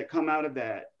that come out of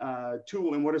that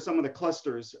tool? And what are some of the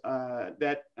clusters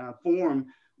that form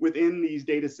within these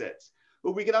data sets?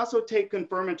 But we can also take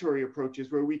confirmatory approaches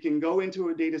where we can go into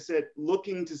a data set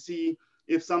looking to see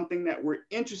if something that we're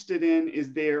interested in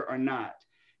is there or not.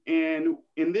 And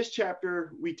in this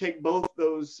chapter, we take both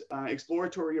those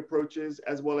exploratory approaches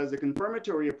as well as the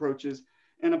confirmatory approaches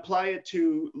and apply it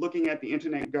to looking at the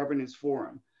Internet Governance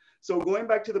Forum. So going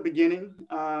back to the beginning,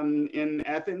 in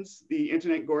Athens, the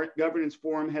Internet Governance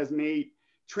Forum has made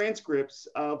transcripts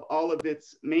of all of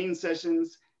its main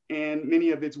sessions and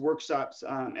many of its workshops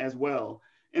as well.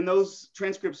 And those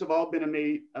transcripts have all been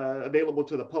made available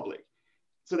to the public.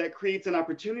 So that creates an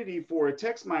opportunity for a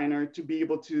text miner to be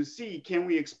able to see, can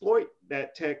we exploit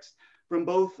that text from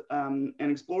both an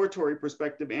exploratory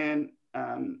perspective and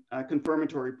a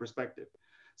confirmatory perspective.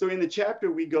 So in the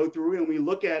chapter, we go through and we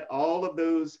look at all of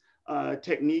those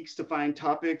techniques to find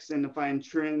topics and to find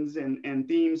trends and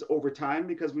themes over time,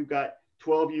 because we've got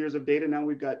 12 years of data, now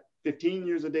we've got 15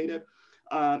 years of data,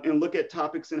 and look at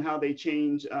topics and how they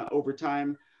change over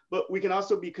time. But we can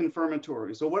also be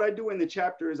confirmatory. So what I do in the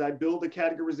chapter is I build a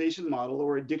categorization model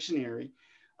or a dictionary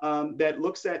that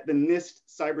looks at the NIST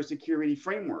cybersecurity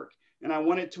framework. And I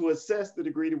wanted to assess the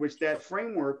degree to which that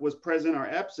framework was present or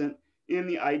absent in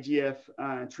the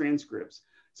IGF transcripts.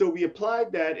 So we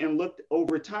applied that and looked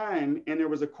over time, and there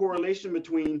was a correlation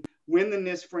between when the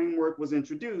NIST framework was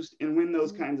introduced and when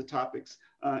those kinds of topics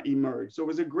emerged. So it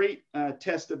was a great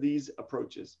test of these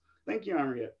approaches. Thank you,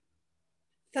 Anriette.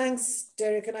 Thanks,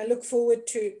 Derrick, and I look forward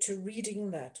to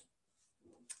reading that.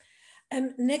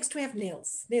 Next we have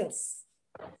Niels. Niels,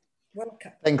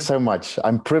 welcome. Thanks so much.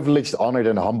 I'm privileged, honored,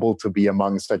 and humbled to be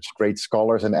among such great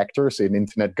scholars and actors in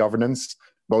internet governance,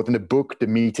 both in the book, the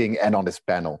meeting, and on this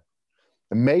panel.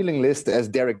 The mailing list, as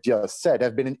Derrick just said,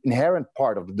 have been an inherent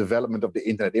part of the development of the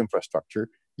internet infrastructure,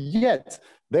 yet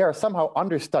they are somehow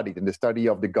understudied in the study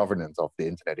of the governance of the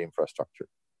internet infrastructure.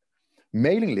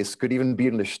 Mailing lists could even be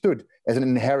understood as an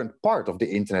inherent part of the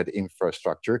internet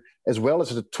infrastructure, as well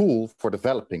as a tool for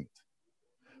developing it.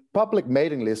 public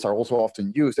mailing lists are also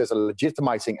often used as a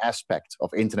legitimizing aspect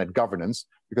of internet governance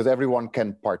because everyone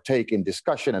can partake in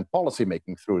discussion and policy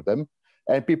making through them,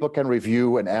 and people can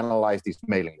review and analyze these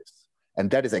mailing lists. And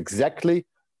that is exactly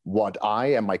what I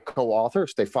and my co-author,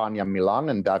 Stefania Milan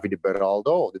and Davide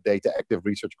Beraldo of the Data Active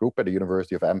Research Group at the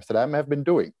University of Amsterdam have been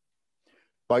doing.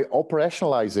 By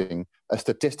operationalizing a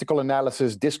statistical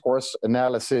analysis, discourse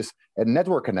analysis, and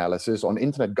network analysis on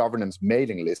internet governance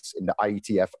mailing lists in the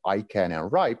IETF, ICANN,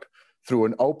 and RIPE through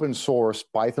an open source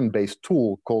Python-based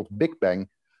tool called Big Bang,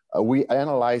 we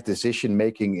analyze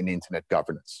decision-making in internet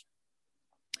governance.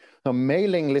 Now,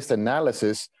 mailing list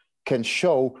analysis can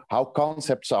show how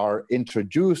concepts are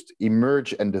introduced,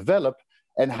 emerge, and develop,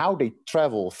 and how they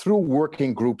travel through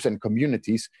working groups and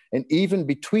communities, and even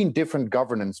between different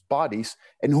governance bodies,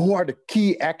 and who are the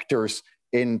key actors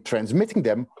in transmitting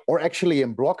them or actually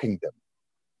in blocking them.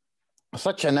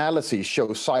 Such analysis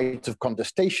shows sites of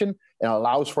contestation and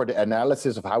allows for the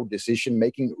analysis of how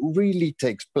decision-making really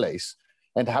takes place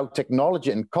and how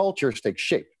technology and cultures take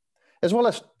shape, as well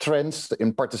as trends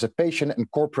in participation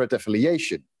and corporate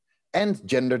affiliation and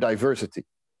gender diversity.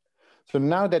 So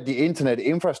now that the internet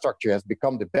infrastructure has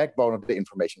become the backbone of the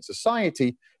information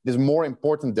society, it is more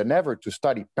important than ever to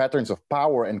study patterns of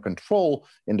power and control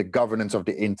in the governance of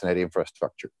the internet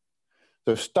infrastructure.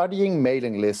 So studying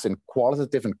mailing lists in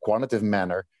qualitative and quantitative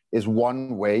manner is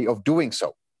one way of doing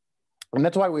so. And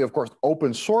that's why we, of course,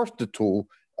 open sourced the tool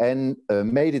and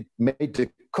made the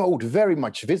code very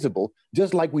much visible,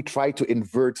 just like we try to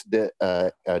invert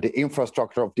the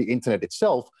infrastructure of the internet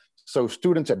itself, so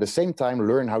students at the same time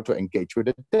learn how to engage with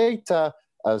the data,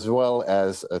 as well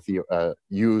as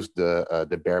use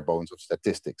the bare bones of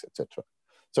statistics, etc.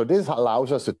 So this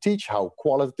allows us to teach how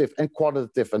qualitative and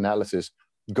quantitative analysis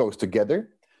goes together.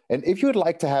 And if you'd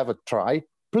like to have a try,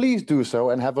 please do so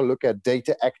and have a look at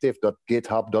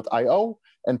dataactive.github.io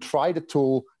and try the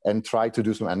tool and try to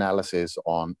do some analysis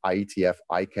on IETF,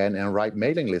 ICANN, and RIPE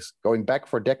mailing lists going back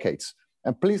for decades.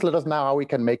 And please let us know how we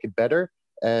can make it better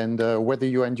and whether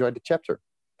you enjoyed the chapter.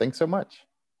 Thanks so much.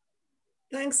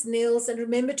 Thanks, Niels. And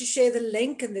remember to share the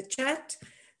link in the chat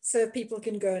so people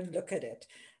can go and look at it.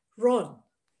 Ron.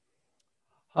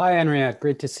 Hi, Anriette.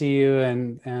 Great to see you.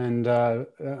 And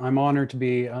I'm honored to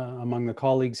be among the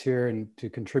colleagues here and to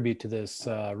contribute to this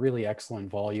really excellent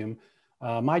volume.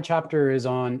 My chapter is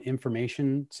on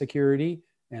information security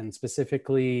and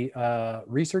specifically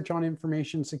research on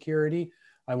information security.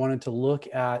 I wanted to look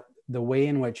at the way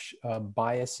in which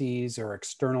biases or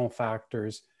external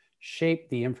factors shape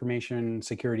the information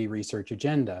security research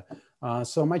agenda.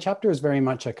 So my chapter is very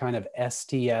much a kind of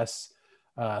STS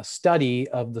study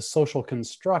of the social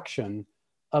construction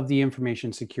of the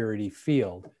information security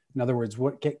field. In other words,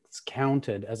 what gets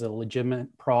counted as a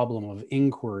legitimate problem of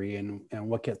inquiry and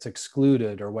what gets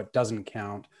excluded or what doesn't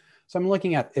count. So I'm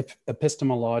looking at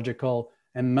epistemological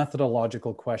and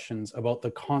methodological questions about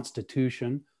the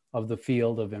constitution of the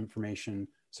field of information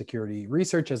security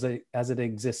research as it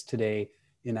exists today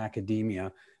in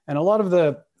academia. And a lot of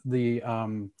the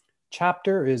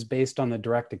chapter is based on the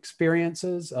direct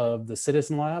experiences of the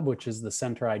Citizen Lab, which is the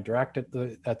center I direct at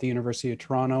the University of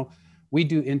Toronto. We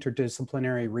do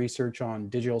interdisciplinary research on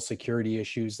digital security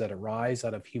issues that arise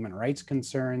out of human rights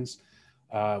concerns.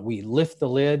 We lift the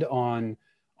lid on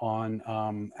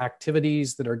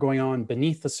activities that are going on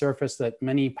beneath the surface that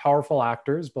many powerful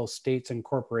actors, both states and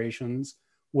corporations,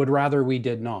 would rather we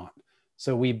did not.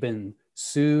 So we've been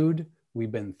sued,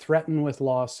 we've been threatened with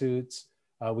lawsuits,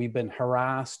 we've been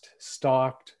harassed,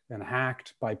 stalked, and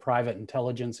hacked by private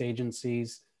intelligence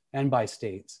agencies and by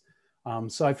states.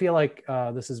 So I feel like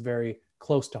this is very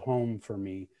close to home for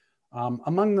me.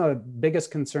 Among the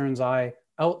biggest concerns I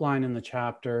outline in the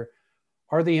chapter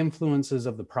are the influences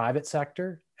of the private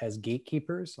sector as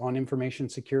gatekeepers on information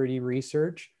security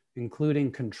research,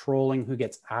 including controlling who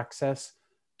gets access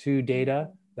to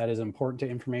data that is important to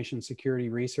information security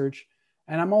research.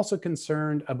 And I'm also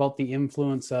concerned about the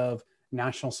influence of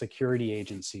national security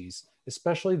agencies,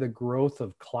 especially the growth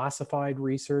of classified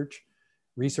research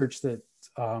that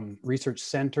research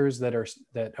centers that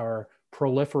are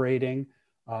proliferating,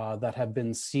 that have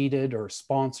been seeded or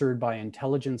sponsored by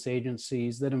intelligence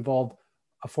agencies that involve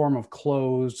a form of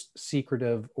closed,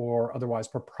 secretive, or otherwise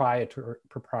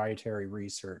proprietary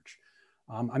research.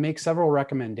 I make several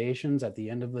recommendations at the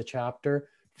end of the chapter.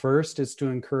 First is to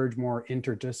encourage more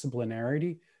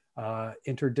interdisciplinarity.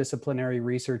 Interdisciplinary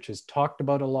research is talked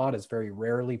about a lot, it's very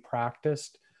rarely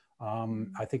practiced.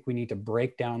 I think we need to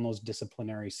break down those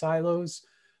disciplinary silos.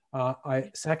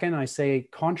 Second, I say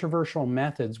controversial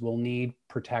methods will need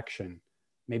protection,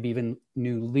 maybe even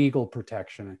new legal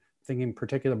protection. Thinking in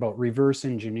particular about reverse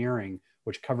engineering,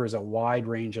 which covers a wide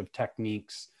range of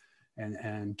techniques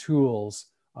and tools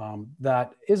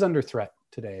that is under threat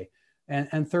today.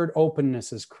 And third,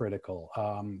 openness is critical.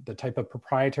 The type of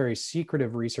proprietary,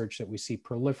 secretive research that we see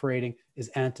proliferating is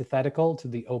antithetical to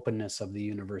the openness of the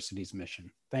university's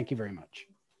mission. Thank you very much.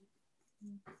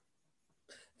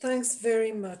 Thanks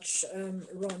very much,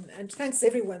 Ron, and thanks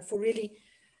everyone for really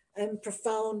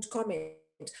profound comment.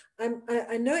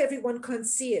 I know everyone can't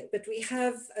see it, but we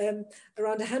have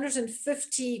around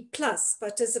 150 plus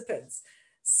participants.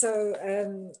 So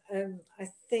I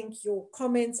think your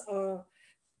comments are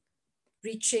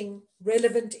reaching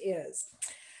relevant ears.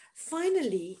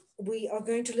 Finally, we are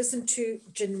going to listen to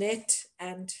Jeanette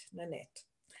and Nanette.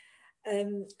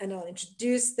 And I'll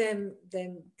introduce them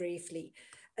briefly.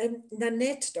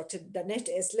 Nanette, Dr. Nanette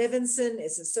S. Levinson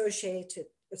is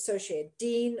Associate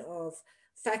Dean of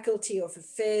Faculty of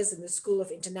Affairs in the School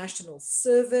of International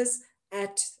Service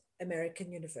at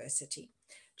American University.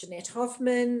 Jeanette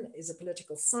Hofmann is a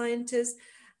political scientist,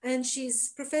 and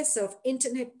she's professor of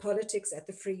internet politics at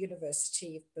the Free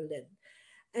University of Berlin.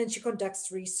 And she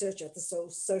conducts research at the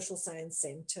Social Science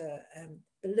Center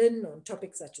Berlin on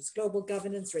topics such as global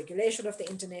governance, regulation of the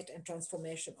internet, and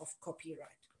transformation of copyright.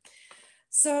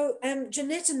 So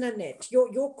Jeanette and Nanette,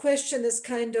 your question is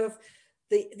kind of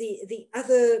the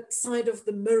other side of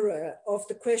the mirror of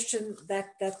the question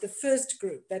that the first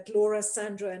group, that Laura,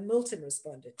 Sandra, and Milton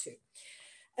responded to.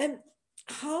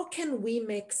 How can we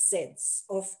make sense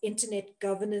of internet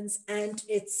governance and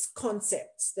its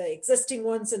concepts, the existing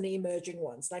ones and the emerging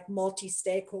ones, like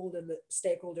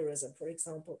multi-stakeholderism, for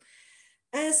example,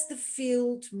 as the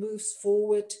field moves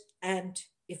forward and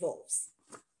evolves?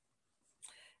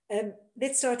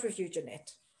 Let's start with you,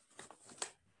 Jeanette.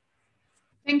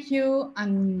 Thank you,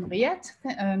 Anriette.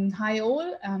 Hi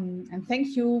all, and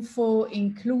thank you for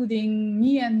including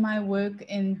me and my work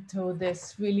into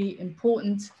this really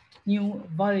important new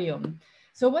volume.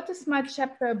 So what is my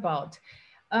chapter about?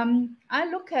 I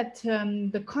look at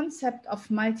the concept of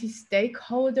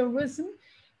multi-stakeholderism,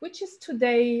 which is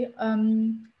today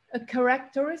a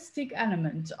characteristic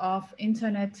element of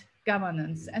internet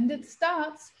governance. And it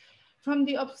starts from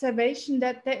the observation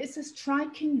that there is a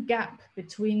striking gap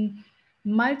between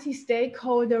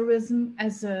multi-stakeholderism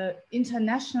as an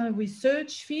international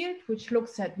research field, which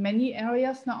looks at many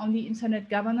areas, not only internet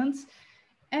governance,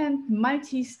 and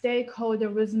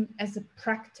multi-stakeholderism as a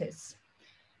practice.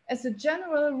 As a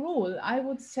general rule, I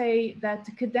would say that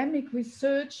academic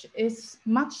research is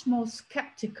much more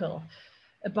skeptical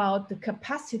about the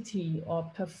capacity or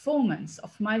performance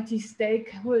of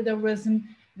multi-stakeholderism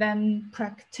than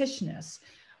practitioners.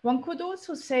 One could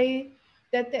also say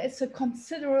that there is a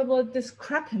considerable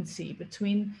discrepancy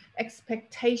between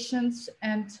expectations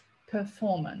and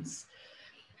performance.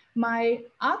 My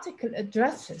article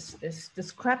addresses this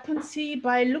discrepancy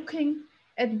by looking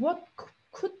at what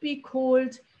could be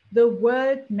called the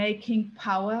world-making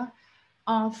power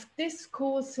of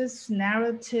discourses,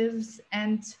 narratives,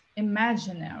 and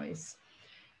imaginaries.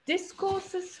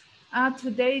 Discourses are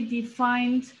today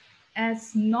defined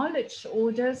as knowledge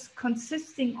orders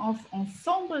consisting of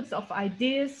ensembles of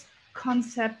ideas,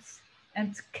 concepts,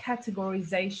 and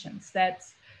categorizations.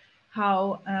 That's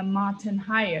how Martin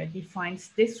Heyer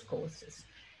defines discourses.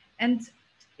 And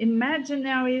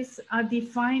imaginaries are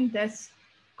defined as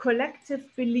collective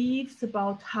beliefs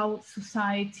about how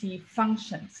society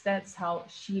functions. That's how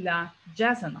Sheila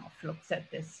Jasanoff looks at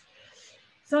this.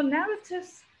 So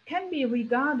narratives can be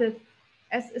regarded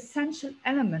as essential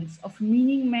elements of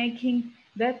meaning making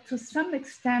that to some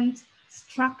extent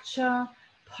structure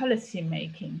policy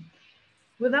making.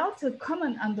 Without a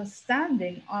common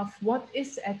understanding of what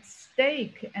is at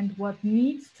stake and what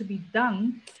needs to be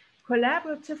done,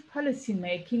 collaborative policy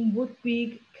making would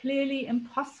be clearly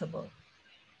impossible.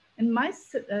 And my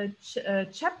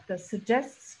chapter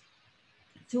suggests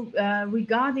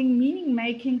regarding meaning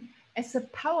making as a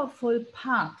powerful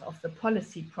part of the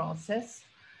policy process,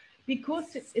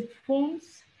 because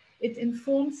it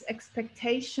informs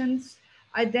expectations,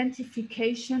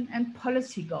 identification, and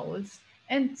policy goals,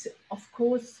 and of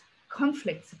course,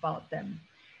 conflicts about them.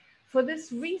 For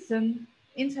this reason,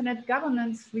 internet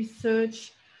governance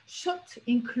research should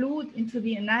include into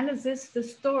the analysis the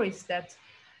stories that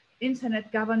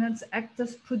internet governance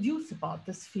actors produce about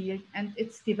this field and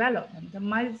its development. And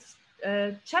my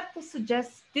chapter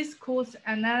suggests discourse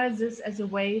analysis as a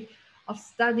way of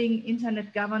studying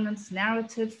internet governance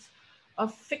narratives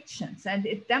of fictions, and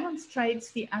it demonstrates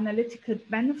the analytical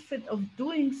benefit of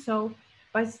doing so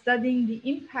by studying the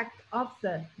impact of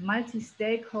the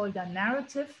multi-stakeholder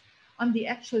narrative on the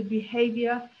actual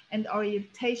behavior and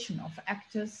orientation of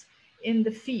actors in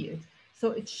the field. So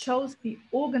it shows the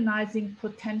organizing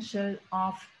potential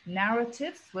of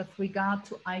narratives with regard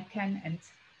to ICANN and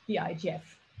the IGF.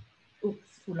 Oops,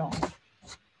 too long.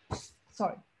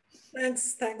 Sorry.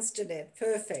 Thanks, Jeanette.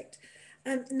 Perfect.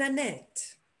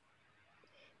 Nanette.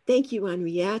 Thank you,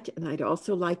 Anriette, and I'd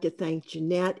also like to thank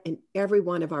Jeanette and every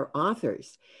one of our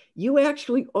authors. You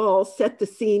actually all set the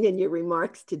scene in your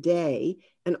remarks today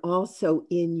and also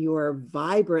in your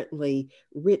vibrantly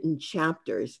written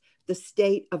chapters, The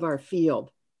State of Our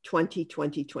Field,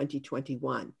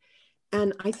 2020-2021.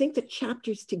 And I think the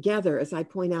chapters together, as I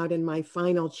point out in my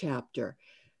final chapter,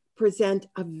 present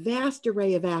a vast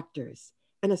array of actors,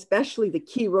 and especially the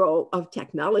key role of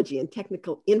technology and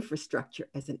technical infrastructure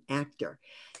as an actor,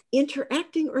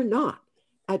 interacting or not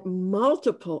at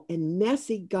multiple and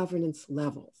messy governance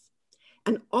levels.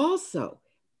 And also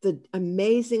the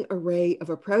amazing array of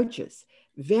approaches,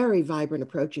 very vibrant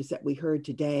approaches that we heard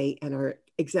today and are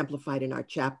exemplified in our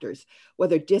chapters,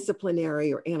 whether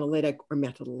disciplinary or analytic or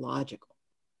methodological.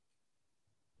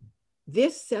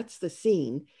 This sets the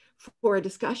scene for a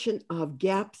discussion of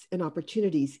gaps and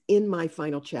opportunities in my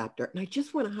final chapter. And I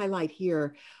just want to highlight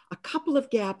here a couple of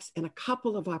gaps and a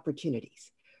couple of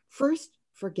opportunities. First,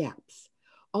 for gaps.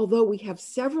 Although we have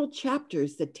several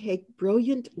chapters that take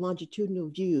brilliant longitudinal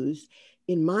views,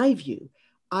 in my view,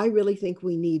 I really think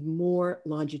we need more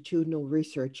longitudinal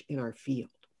research in our field.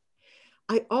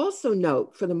 I also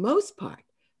note, for the most part,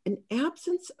 an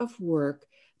absence of work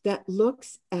that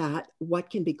looks at what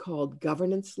can be called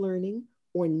governance learning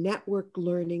or network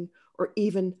learning or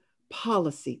even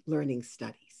policy learning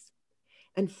studies.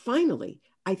 And finally,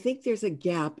 I think there's a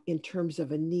gap in terms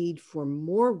of a need for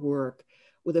more work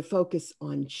with a focus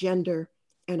on gender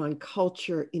and on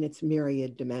culture in its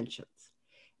myriad dimensions.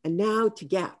 And now to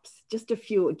gaps, just a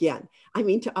few again. I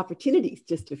mean to opportunities,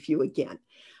 just a few again.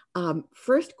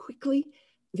 First, quickly,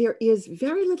 there is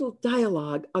very little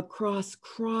dialogue across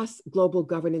global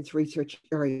governance research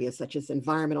areas, such as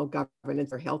environmental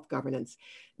governance or health governance.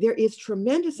 There is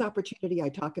tremendous opportunity, I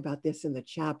talk about this in the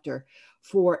chapter,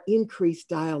 for increased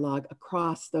dialogue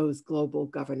across those global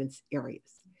governance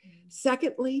areas.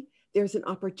 Secondly, there's an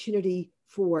opportunity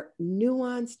for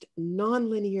nuanced,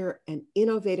 nonlinear, and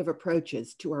innovative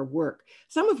approaches to our work,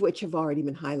 some of which have already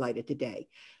been highlighted today.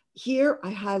 Here,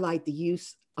 I highlight the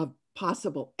use of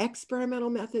possible experimental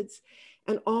methods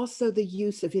and also the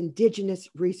use of indigenous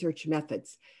research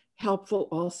methods, helpful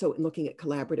also in looking at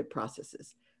collaborative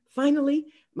processes. Finally,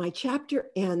 my chapter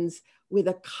ends with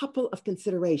a couple of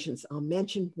considerations. I'll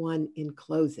mention one in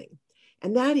closing.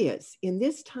 And that is, in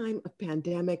this time of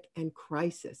pandemic and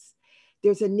crisis,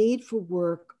 there's a need for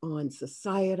work on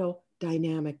societal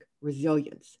dynamic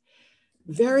resilience.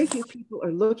 Very few people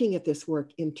are looking at this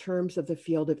work in terms of the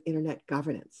field of internet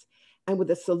governance. And with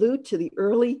a salute to the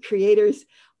early creators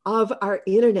of our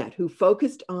internet who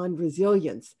focused on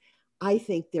resilience, I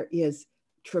think there is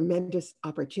tremendous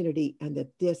opportunity and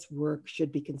that this work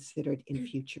should be considered in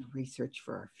future research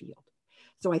for our field.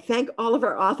 So I thank all of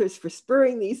our authors for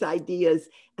spurring these ideas,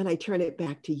 and I turn it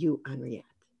back to you, Anriette.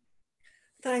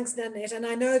 Thanks, Nanette. And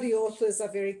I know the authors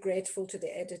are very grateful to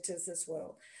the editors as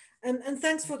well. And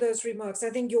thanks for those remarks.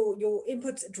 I think your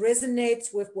input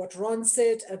resonates with what Ron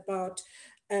said about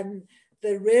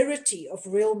the rarity of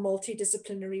real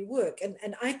multidisciplinary work.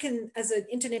 And I can, as an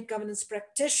internet governance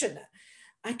practitioner,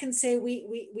 I can say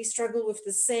we struggle with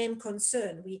the same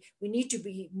concern. We need to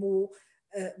be more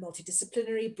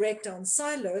multidisciplinary, break down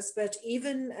silos, but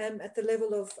even at the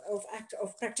level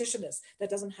of practitioners,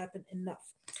 that doesn't happen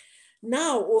enough.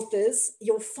 Now, authors,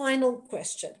 your final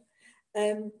question.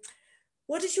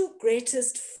 What is your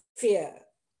greatest fear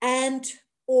and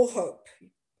or hope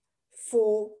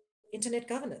for internet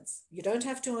governance? You don't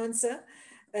have to answer,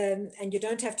 and you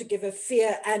don't have to give a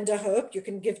fear and a hope. You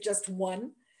can give just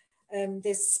one.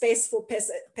 There's space for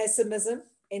pessimism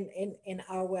in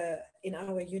our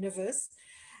universe.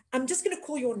 I'm just going to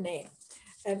call your name.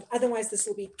 Otherwise, this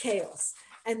will be chaos.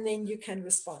 And then you can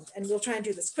respond. And we'll try and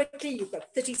do this quickly. You've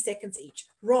got 30 seconds each.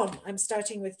 Ron, I'm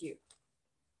starting with you.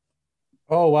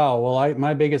 Oh, wow. Well,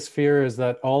 my biggest fear is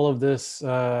that all of this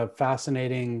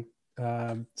fascinating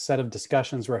set of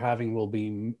discussions we're having will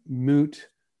be moot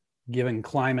given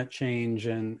climate change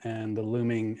and the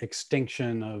looming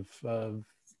extinction of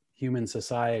human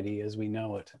society as we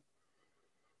know it.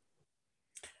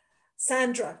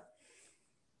 Sandra.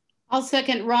 I'll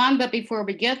second Ron, but before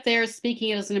we get there,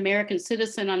 speaking as an American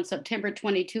citizen on September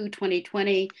 22,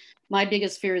 2020, my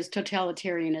biggest fear is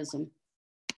totalitarianism.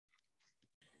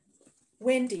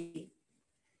 Wendy.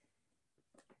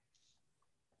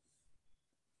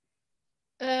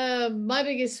 My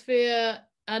biggest fear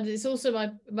and it's also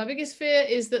my biggest fear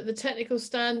is that the technical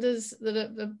standards,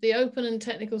 that the open and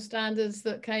technical standards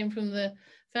that came from the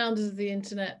founders of the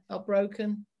internet are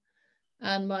broken.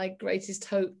 And my greatest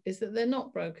hope is that they're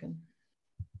not broken.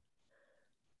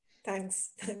 Thanks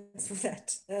for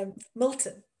that.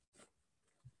 Milton.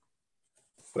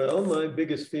 Well, my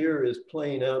biggest fear is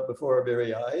playing out before our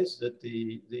very eyes, that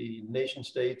the nation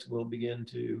states will begin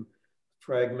to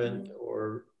fragment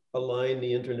or align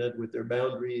the internet with their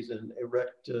boundaries and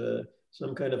erect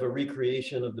some kind of a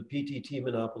recreation of the PTT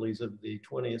monopolies of the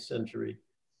 20th century.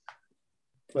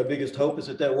 My biggest hope is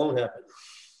that that won't happen,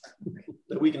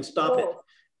 that we can stop it.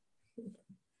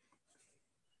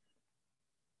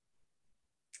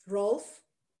 Rolf,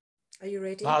 are you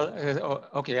ready? Well,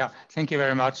 okay, yeah, thank you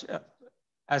very much.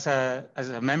 As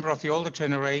a member of the older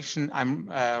generation, I'm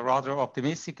rather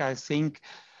optimistic. I think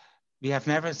we have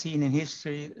never seen in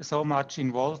history so much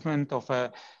involvement of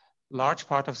a large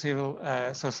part of civil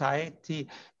society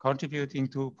contributing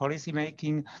to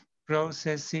policymaking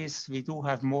processes. We do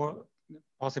have more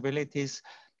possibilities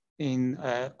in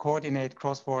coordinate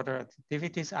cross-border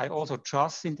activities. I also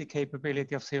trust in the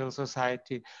capability of civil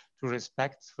society to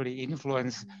respectfully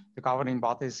influence the governing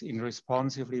bodies in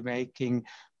responsibly making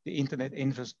the internet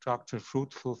infrastructure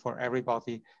fruitful for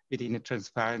everybody within a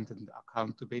transparent and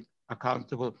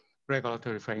accountable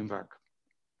regulatory framework.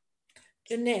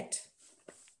 Jeanette.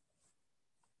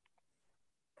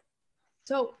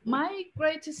 So my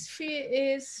greatest fear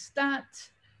is that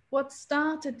what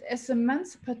started as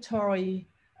emancipatory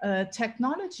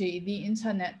technology, the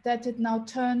internet, that it now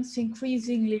turns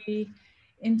increasingly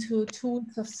into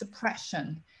tools of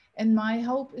suppression. And my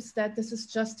hope is that this is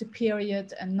just a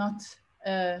period and not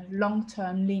a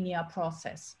long-term linear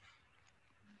process.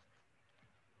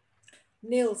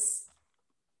 Niels.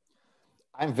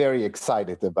 I'm very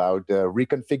excited about the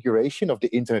reconfiguration of the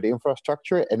internet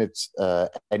infrastructure and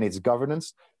its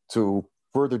governance to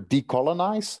further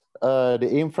decolonize the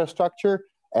infrastructure,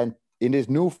 and in this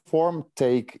new form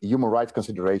take human rights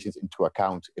considerations into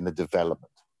account in the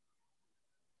development.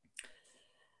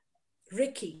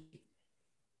 Rikke.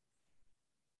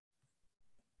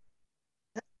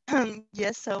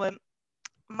 Yes, so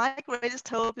my greatest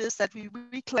hope is that we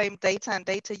reclaim data and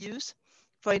data use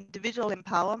for individual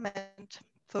empowerment,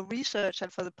 for research,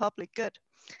 and for the public good.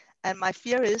 And my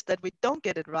fear is that we don't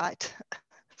get it right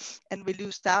and we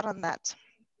lose out on that.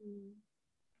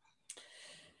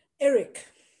 Eric.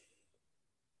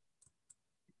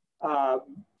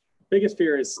 Biggest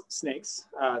fear is snakes.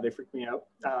 They freak me out.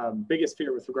 Biggest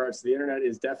fear with regards to the internet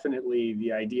is definitely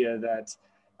the idea that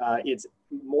it's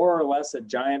more or less a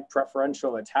giant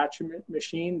preferential attachment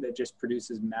machine that just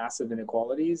produces massive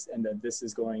inequalities, and that this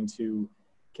is going to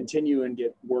continue and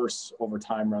get worse over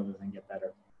time rather than get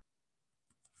better.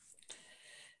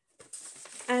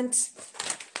 And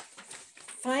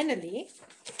finally,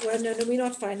 well, no, we're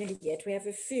not finally yet. We have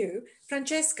a few.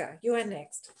 Francesca, you are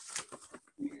next.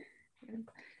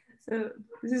 So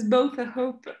this is both a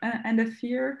hope and a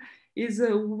fear, is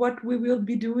what we will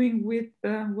be doing with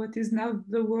what is now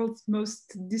the world's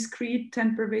most discrete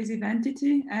and pervasive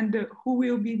entity, and who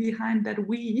will be behind that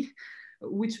we,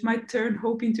 which might turn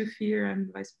hope into fear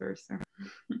and vice versa.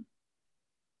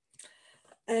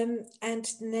 And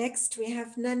next we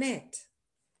have Nanette.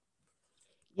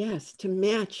 Yes, to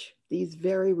match these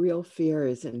very real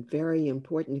fears and very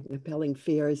important and compelling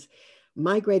fears,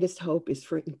 my greatest hope is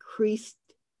for increased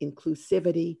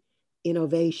inclusivity,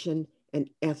 innovation, and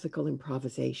ethical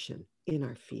improvisation in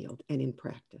our field and in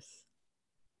practice.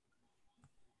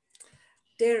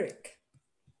 Derrick.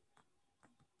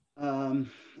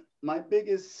 My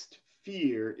biggest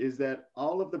fear is that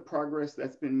all of the progress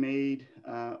that's been made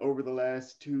over the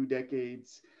last 2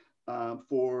 decades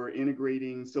for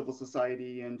integrating civil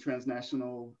society and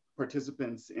transnational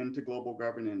participants into global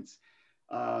governance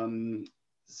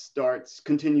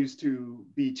continues to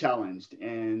be challenged,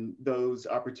 and those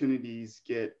opportunities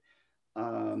get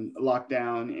locked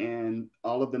down, and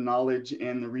all of the knowledge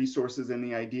and the resources and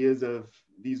the ideas of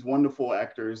these wonderful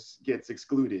actors gets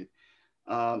excluded.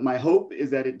 My hope is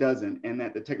that it doesn't, and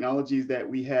that the technologies that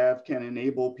we have can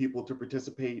enable people to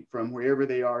participate from wherever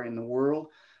they are in the world.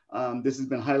 This has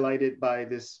been highlighted by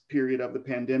this period of the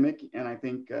pandemic, and I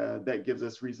think that gives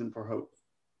us reason for hope.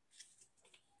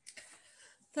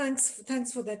 Thanks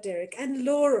for that, Derrick. And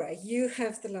Laura, you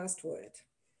have the last word.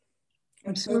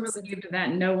 I'm so relieved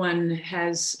that no one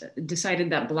has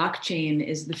decided that blockchain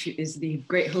is the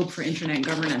great hope for internet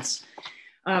governance.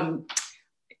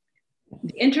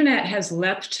 The internet has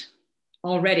leapt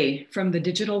already from the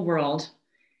digital world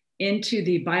into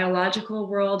the biological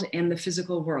world and the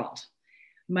physical world.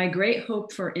 My great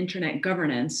hope for internet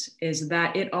governance is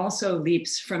that it also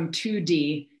leaps from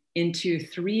 2D into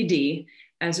 3D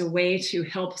as a way to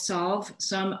help solve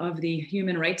some of the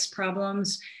human rights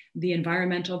problems, the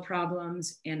environmental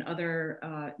problems, and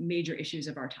other major issues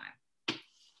of our time.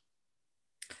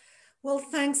 Well,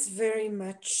 thanks very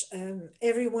much,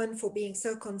 everyone, for being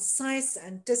so concise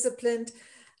and disciplined.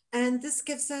 And this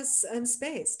gives us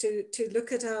space to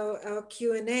look at our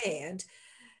Q&A. And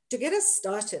to get us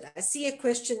started, I see a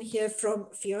question here from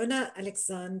Fiona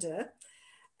Alexander,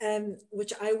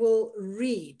 which I will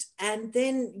read, and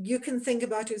then you can think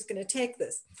about who's going to take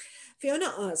this.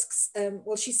 Fiona asks,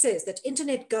 well, she says that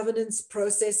internet governance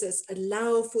processes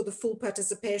allow for the full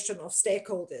participation of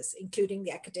stakeholders, including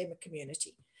the academic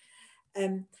community.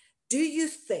 Do you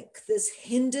think this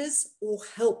hinders or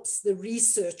helps the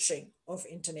researching of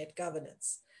internet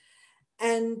governance?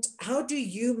 And how do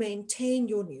you maintain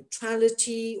your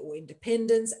neutrality or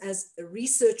independence as a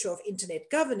researcher of internet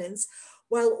governance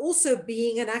while also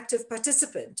being an active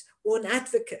participant or an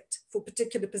advocate for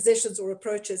particular positions or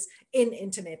approaches in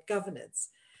internet governance?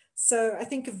 So I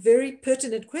think a very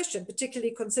pertinent question,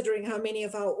 particularly considering how many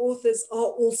of our authors are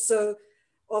also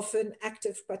often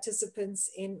active participants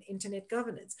in internet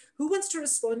governance. Who wants to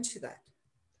respond to that?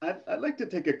 I'd like to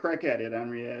take a crack at it,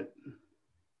 Anriette.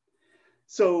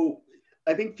 So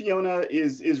I think Fiona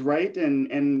is right,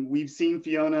 and we've seen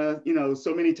Fiona,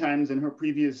 so many times in her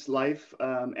previous life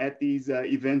at these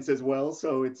events as well.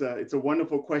 So it's a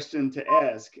wonderful question to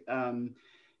ask,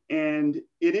 and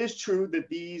it is true that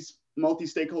these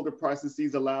multi-stakeholder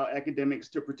processes allow academics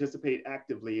to participate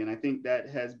actively, and I think that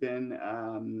has been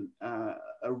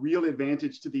a real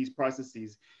advantage to these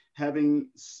processes,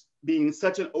 being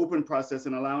such an open process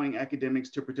and allowing academics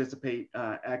to participate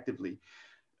actively.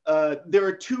 There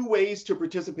are two ways to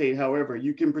participate, however.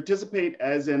 You can participate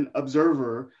as an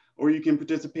observer, or you can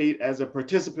participate as a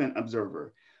participant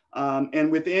observer.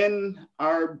 And within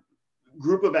our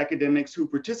group of academics who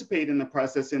participate in the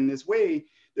process in this way,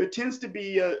 there tends to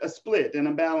be a split and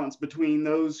a balance between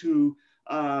those who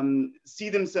see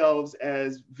themselves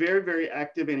as very, very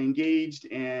active and engaged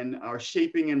and are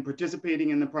shaping and participating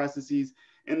in the processes,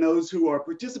 and those who are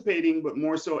participating, but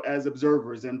more so as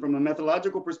observers. And from a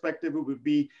methodological perspective, it would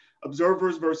be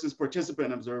observers versus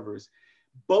participant observers.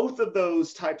 Both of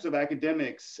those types of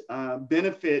academics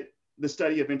benefit the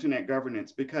study of internet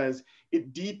governance because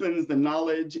it deepens the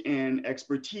knowledge and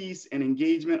expertise and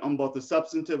engagement on both the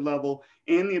substantive level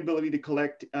and the ability to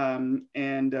collect and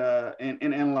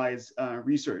analyze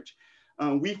research.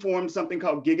 We formed something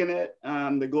called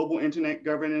GigaNet, the Global Internet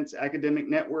Governance Academic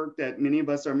Network that many of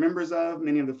us are members of.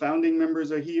 Many of the founding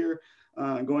members are here,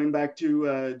 going back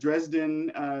to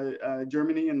Dresden,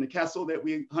 Germany, and the castle that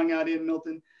we hung out in,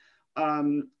 Milton.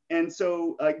 And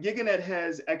so GigaNet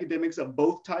has academics of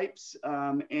both types,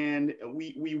 and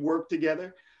we work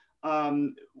together.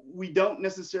 We don't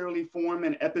necessarily form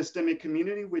an epistemic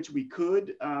community, which we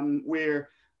could, where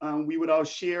we would all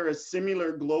share a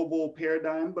similar global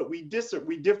paradigm, but we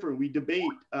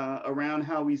debate around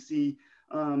how we see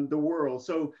the world.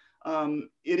 So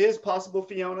it is possible,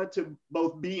 Fiona, to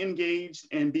both be engaged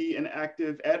and be an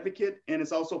active advocate, and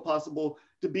it's also possible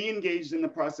to be engaged in the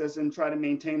process and try to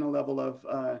maintain a level of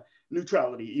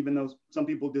neutrality, even though some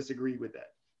people disagree with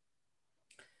that.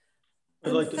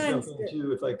 I'd like to jump in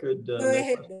too, if I could. Go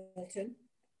ahead, Milton.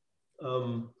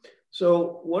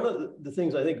 So one of the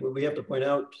things I think we have to point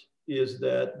out is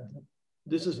that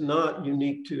this is not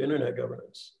unique to internet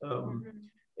governance.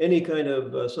 Any kind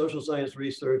of social science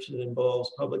research that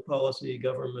involves public policy,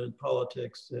 government,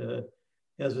 politics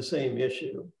has the same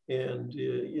issue. And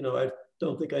I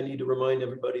don't think I need to remind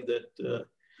everybody that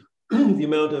the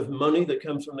amount of money that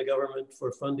comes from the government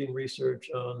for funding research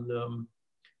on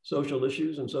social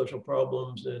issues and social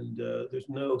problems, and there's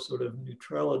no sort of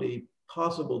neutrality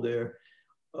possible there.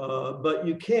 But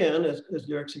you can, as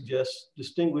Derrick suggests,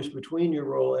 distinguish between your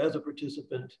role as a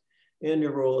participant and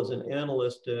your role as an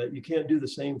analyst. You can't do the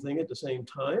same thing at the same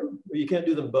time, or you can't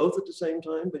do them both at the same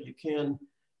time, but you can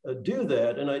do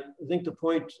that. And I think the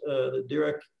point that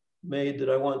Derrick made that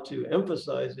I want to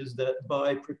emphasize is that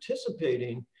by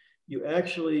participating, you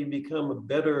actually become a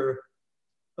better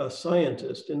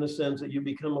scientist, in the sense that you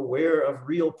become aware of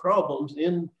real problems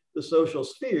in the social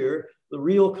sphere, the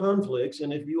real conflicts.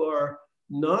 And if you are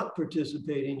not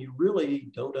participating, you really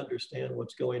don't understand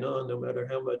what's going on, no matter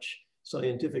how much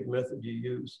scientific method you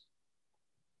use.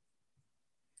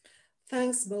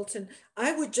 Thanks, Milton.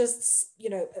 I would just,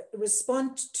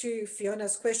 respond to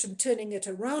Fiona's question, turning it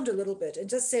around a little bit, and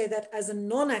just say that as a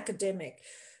non-academic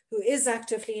who is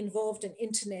actively involved in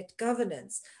internet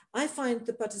governance, I find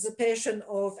the participation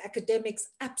of academics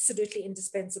absolutely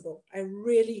indispensable. I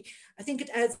think it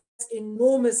adds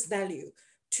enormous value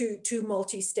to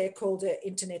multi-stakeholder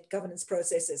internet governance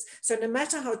processes. So no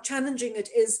matter how challenging it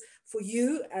is for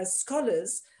you as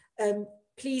scholars,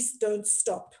 please don't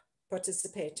stop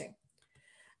participating.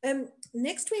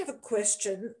 Next, we have a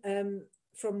question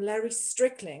from Larry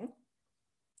Strickling.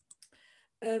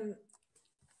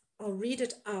 I'll read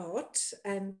it out,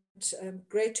 and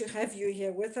great to have you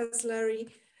here with us, Larry,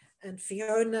 and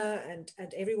Fiona,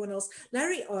 and everyone else.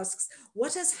 Larry asks,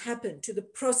 what has happened to the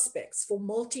prospects for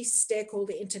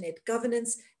multi-stakeholder internet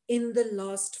governance in the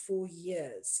last 4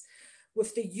 years?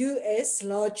 With the US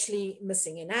largely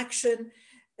missing in action,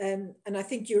 and I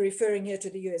think you're referring here to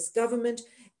the US government,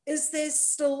 is there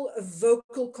still a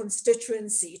vocal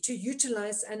constituency to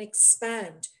utilize and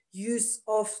expand use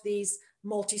of these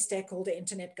multi-stakeholder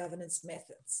internet governance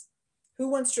methods? Who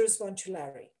wants to respond to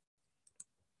Larry?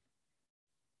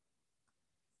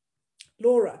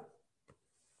 Laura.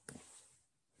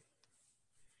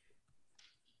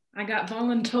 I got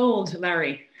voluntold,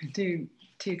 Larry, to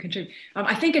contribute.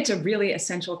 I think it's a really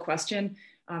essential question,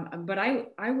 but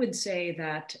I would say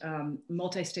that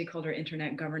multi-stakeholder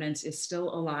internet governance is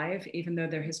still alive, even though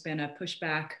there has been a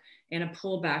pushback and a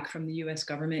pullback from the US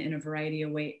government in a variety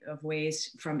of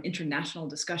ways from international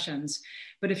discussions.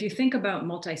 But if you think about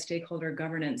multi-stakeholder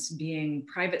governance being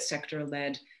private sector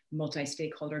led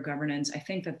multi-stakeholder governance, I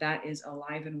think that is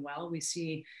alive and well. We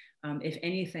see, if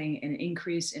anything, an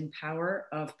increase in power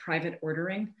of private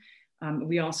ordering.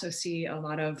 We also see a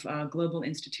lot of global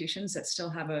institutions that still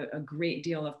have a great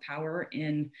deal of power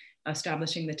in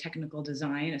establishing the technical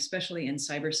design, especially in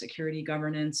cybersecurity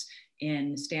governance,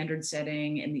 in standard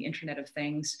setting, in the Internet of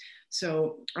Things.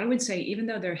 So I would say, even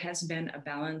though there has been a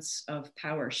balance of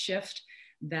power shift,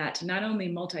 that not only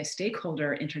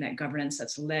multi-stakeholder internet governance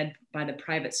that's led by the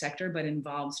private sector, but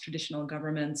involves traditional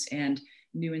governments and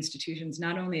new institutions,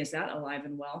 not only is that alive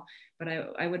and well, but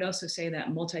I would also say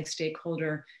that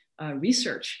multi-stakeholder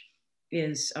research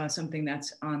is something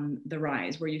that's on the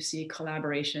rise, where you see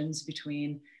collaborations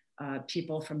between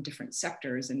people from different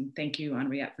sectors. And thank you,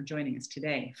 Anriette, for joining us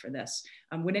today for this.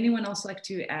 Would anyone else like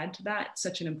to add to that?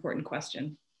 Such an important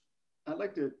question. I'd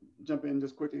like to jump in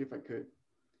just quickly if I could.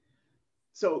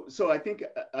 So I think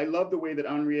I love the way that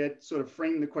Anriette sort of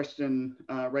framed the question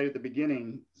right at the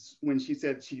beginning when she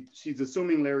said she's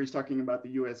assuming Larry's talking about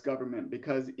the US government,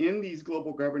 because in these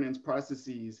global governance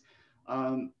processes,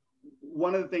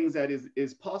 one of the things that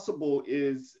is possible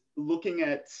is looking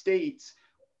at states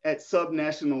at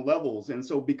subnational levels. And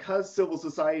so because civil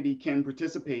society can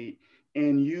participate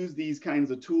and use these kinds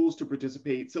of tools to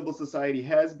participate, civil society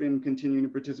has been continuing to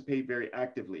participate very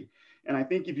actively. And I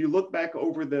think if you look back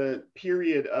over the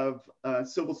period of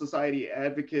civil society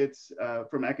advocates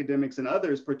from academics and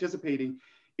others participating,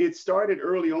 it started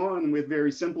early on with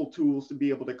very simple tools to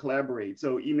be able to collaborate.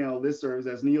 So email listservs,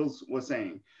 as Niels was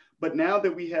saying. But now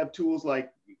that we have tools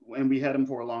like, and we had them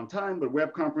for a long time, but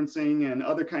web conferencing and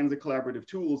other kinds of collaborative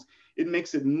tools, it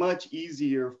makes it much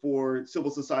easier for civil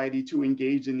society to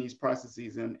engage in these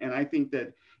processes. And I think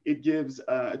that it gives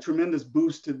a tremendous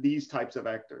boost to these types of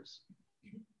actors.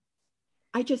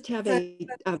 I just have a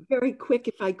very quick,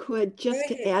 if I could, just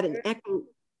to add and echo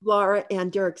Laura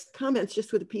and Derrick's comments,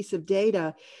 just with a piece of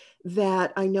data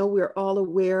that I know we're all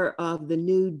aware of the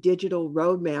new digital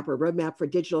roadmap, or roadmap for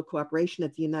digital cooperation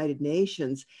at the United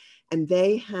Nations. And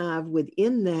they have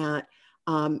within that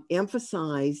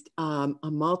emphasized a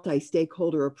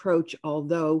multi-stakeholder approach,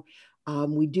 although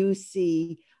we do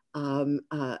see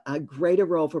a greater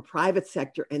role for private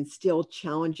sector and still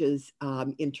challenges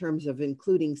in terms of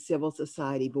including civil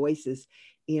society voices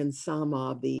in some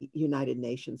of the United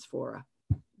Nations fora,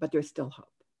 but there's still hope.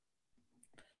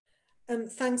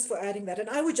 Thanks for adding that. And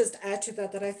I would just add to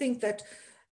that, that I think that,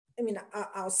 I mean,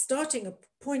 our starting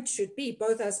point should be,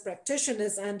 both as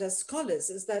practitioners and as scholars,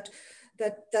 is that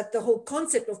the whole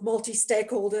concept of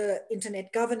multi-stakeholder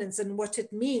internet governance and what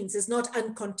it means is not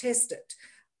uncontested.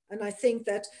 And I think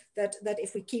that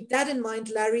if we keep that in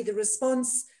mind, Larry, the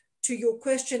response to your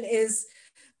question is,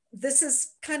 this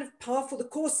is kind of par for the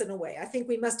course in a way. I think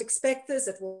we must expect this,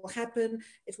 it will happen,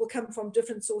 it will come from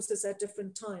different sources at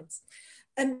different times.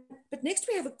 But next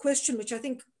we have a question which I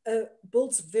think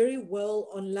builds very well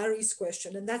on Larry's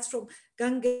question, and that's from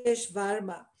Gangesh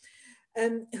Varma,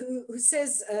 who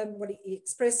says, what he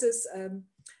expresses, a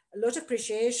lot of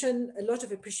appreciation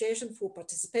for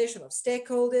participation of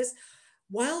stakeholders.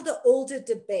 While the older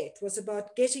debate was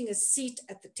about getting a seat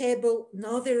at the table,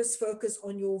 now there is focus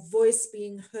on your voice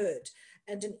being heard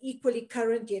And an equally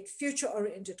current yet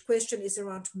future-oriented question is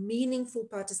around meaningful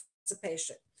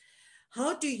participation.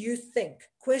 How do you think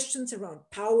questions around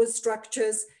power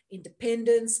structures,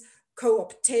 independence,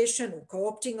 co-optation or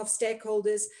co-opting of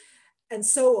stakeholders, and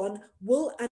so on,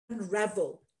 will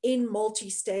unravel in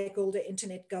multi-stakeholder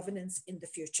internet governance in the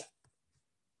future?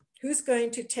 Who's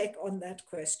going to take on that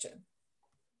question?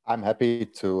 I'm happy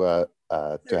to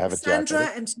have a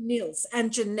Sandra and Niels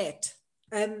and Jeanette.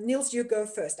 Niels, you go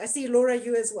first. I see Laura,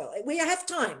 you as well. We have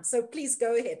time, so please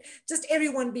go ahead. Just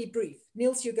everyone be brief.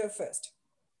 Niels, you go first.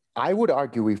 I would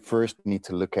argue we first need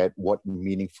to look at what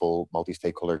meaningful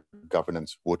multi-stakeholder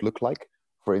governance would look like.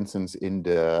 For instance, in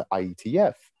the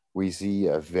IETF, we see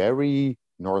a very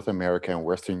North America and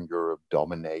Western Europe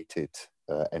dominated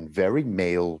and very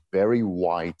male, very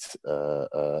white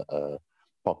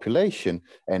population.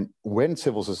 And when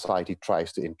civil society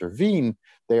tries to intervene,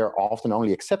 they are often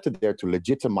only accepted there to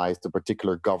legitimize the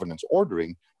particular governance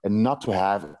ordering and not to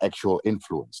have actual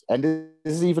influence. And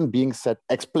this is even being said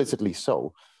explicitly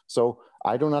so. So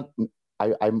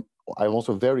I'm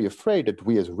also very afraid that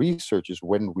we as researchers,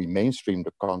 when we mainstream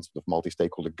the concept of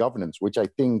multi-stakeholder governance, which I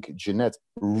think Jeanette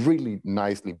really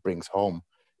nicely brings home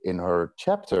in her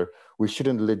chapter, we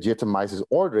shouldn't legitimize this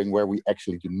ordering where we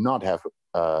actually do not have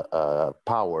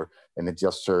power, and it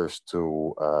just serves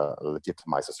to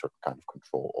legitimize a certain kind of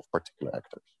control of particular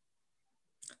actors.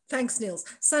 Thanks, Niels.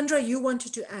 Sandra, you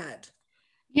wanted to add.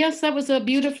 Yes, that was a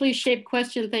beautifully shaped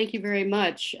question. Thank you very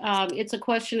much. It's a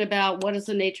question about what is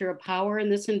the nature of power in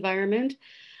this environment.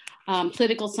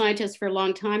 Political scientists for a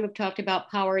long time have talked about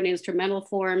power in instrumental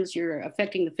forms. You're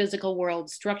affecting the physical world,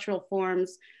 structural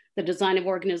forms, the design of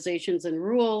organizations and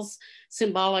rules,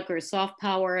 symbolic or soft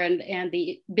power. And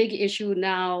the big issue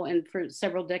now, and for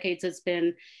several decades, has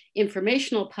been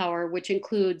informational power, which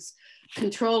includes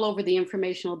control over the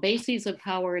informational bases of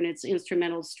power in its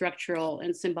instrumental, structural,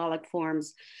 and symbolic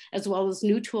forms, as well as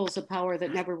new tools of power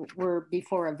that never were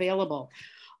before available.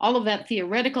 All of that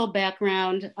theoretical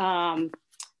background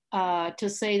to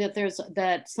say that there's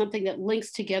something that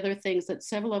links together things that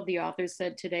several of the authors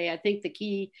said today. I think the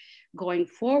key going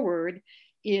forward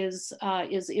is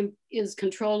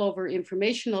control over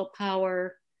informational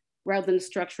power rather than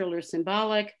structural or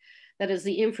symbolic. That is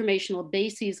the informational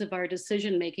bases of our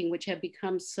decision-making, which have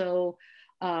become so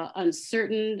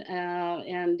uncertain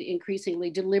and increasingly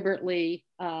deliberately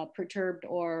perturbed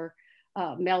or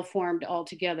malformed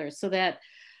altogether. So that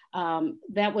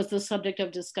was the subject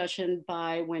of discussion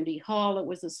by Wendy Hall. It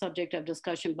was the subject of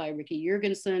discussion by Rikke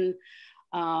Jørgensen.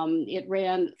 It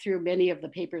ran through many of the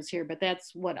papers here, but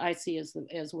that's what I see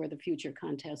as where the future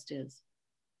contest is.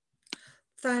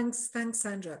 Thanks,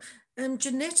 Sandra.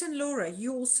 Jeanette and Laura,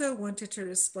 you also wanted to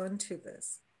respond to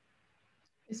this.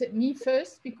 Is it me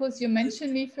first? Because you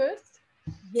mentioned me first?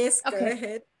 Yes, okay. Go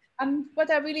ahead. What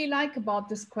I really like about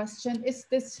this question is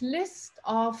this list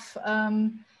of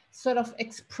sort of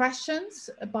expressions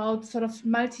about sort of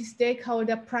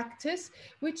multi-stakeholder practice,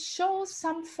 which shows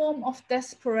some form of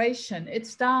desperation. It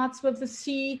starts with a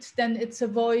seed, then it's a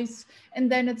voice,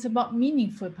 and then it's about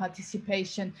meaningful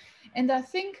participation. And I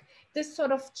think this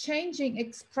sort of changing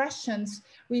expressions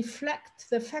reflect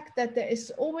the fact that there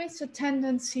is always a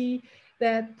tendency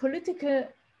that political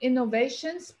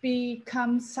innovations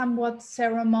become somewhat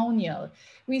ceremonial.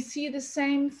 We see the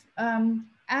same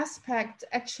aspect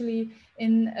actually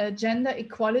in gender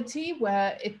equality,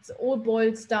 where it all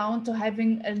boils down to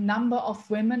having a number of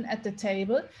women at the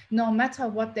table, no matter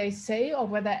what they say or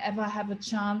whether they ever have a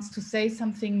chance to say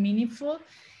something meaningful.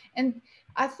 And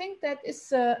I think that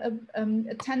is a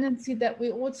tendency that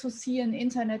we also see in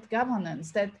internet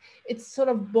governance, that it sort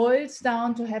of boils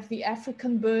down to have the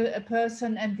African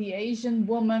person and the Asian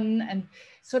woman and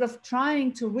sort of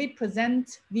trying to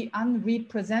represent the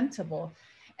unrepresentable.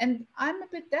 And I'm a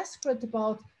bit desperate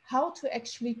about how to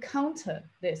actually counter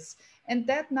this. And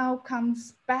that now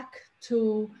comes back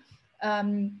to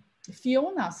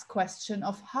Fiona's question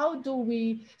of how do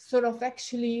we sort of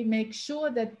actually make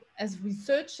sure that as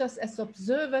researchers, as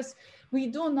observers, we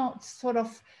do not sort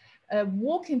of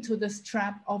walk into this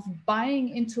trap of buying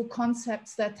into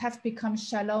concepts that have become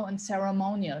shallow and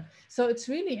ceremonial. So it's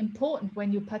really important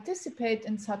when you participate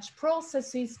in such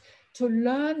processes to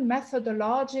learn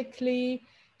methodologically,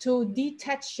 to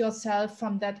detach yourself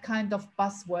from that kind of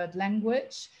buzzword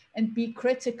language and be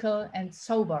critical and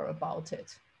sober about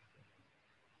it.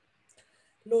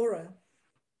 Laura.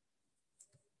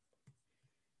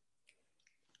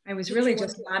 I was really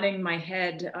just nodding my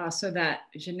head so that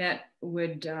Jeanette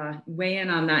would weigh in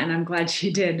on that, and I'm glad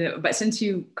she did. But since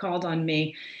you called on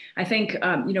me, I think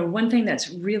one thing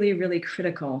that's really, really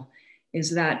critical is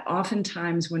that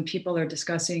oftentimes when people are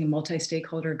discussing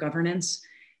multi-stakeholder governance,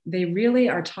 they really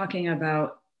are talking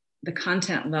about the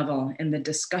content level and the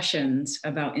discussions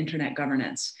about internet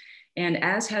governance. And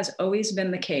as has always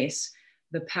been the case,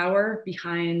 the power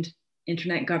behind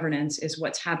internet governance is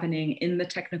what's happening in the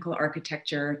technical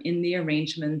architecture, in the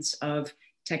arrangements of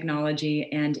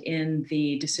technology, and in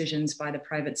the decisions by the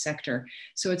private sector.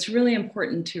 So it's really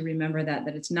important to remember that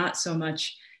it's not so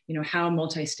much, you know, how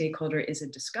multi-stakeholder is a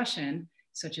discussion,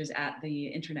 such as at the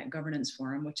Internet Governance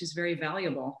Forum, which is very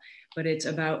valuable, but it's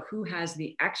about who has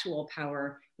the actual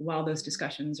power while those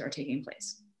discussions are taking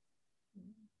place.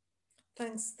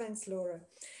 Thanks, Laura.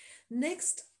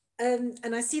 Next,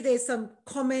 and I see there's some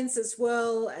comments as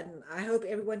well, and I hope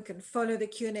everyone can follow the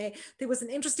Q&A. There was an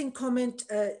interesting comment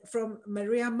from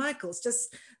Maria Michaels,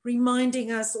 just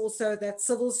reminding us also that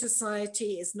civil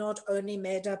society is not only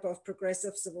made up of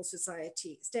progressive civil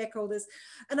society stakeholders,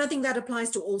 and I think that applies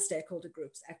to all stakeholder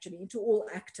groups, actually, to all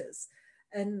actors,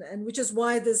 and which is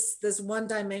why this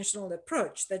one-dimensional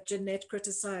approach that Jeanette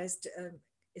criticized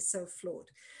is so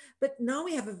flawed. But now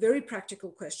we have a very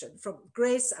practical question from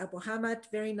Grace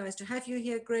Abu-Hamad. Very nice to have you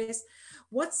here, Grace.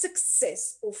 What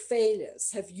success or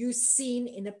failures have you seen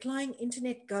in applying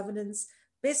internet governance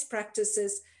best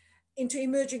practices into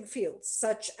emerging fields,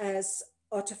 such as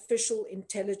artificial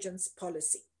intelligence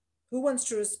policy? Who wants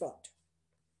to respond?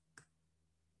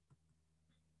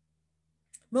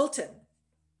 Milton.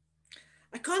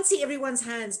 I can't see everyone's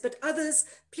hands, but others,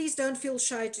 please don't feel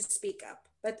shy to speak up.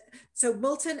 But so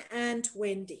Milton and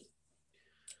Wendy.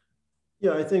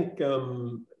 Yeah, I think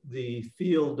the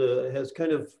field has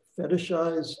kind of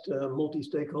fetishized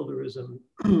multi-stakeholderism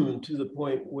to the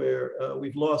point where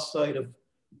we've lost sight of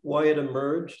why it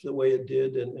emerged the way it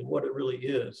did and what it really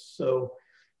is.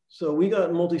 So we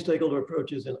got multi-stakeholder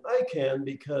approaches in ICANN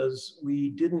because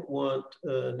we didn't want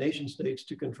nation states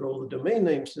to control the domain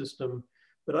name system,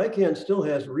 but ICANN still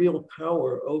has real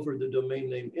power over the domain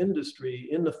name industry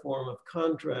in the form of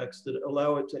contracts that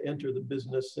allow it to enter the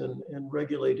business and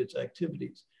regulate its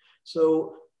activities.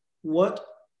 So what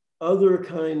other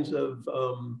kinds of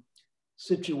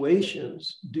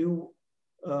situations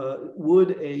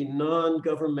would a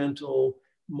non-governmental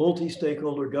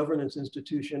multi-stakeholder governance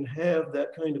institution have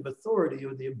that kind of authority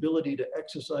or the ability to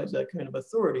exercise that kind of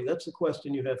authority? That's the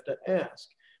question you have to ask.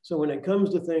 So when it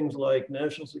comes to things like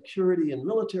national security and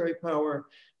military power,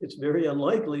 it's very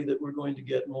unlikely that we're going to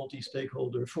get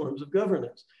multi-stakeholder forms of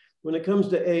governance. When it comes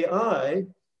to AI,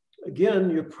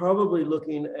 again, you're probably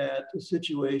looking at a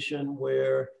situation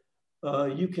where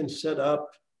you can set up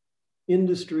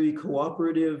industry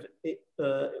cooperative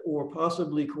or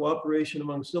possibly cooperation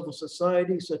among civil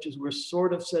society, such as we're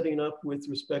sort of setting up with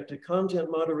respect to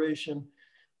content moderation.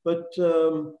 But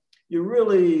you're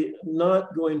really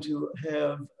not going to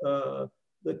have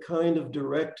the kind of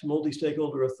direct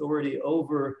multi-stakeholder authority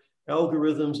over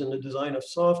algorithms and the design of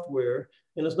software.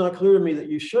 And it's not clear to me that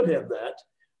you should have that,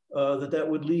 that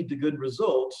would lead to good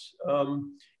results.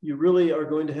 You really are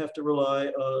going to have to rely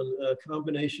on a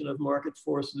combination of market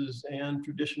forces and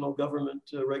traditional government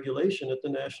regulation at the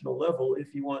national level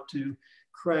if you want to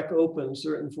crack open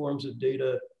certain forms of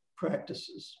data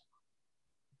practices.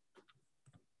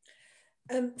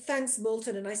 Thanks,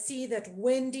 Milton. And I see that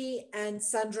Wendy and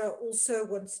Sandra also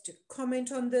wants to comment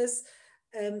on this.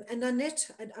 And Nanette,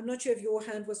 I'm not sure if your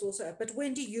hand was also up, but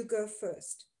Wendy, you go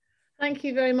first. Thank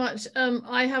you very much.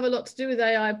 I have a lot to do with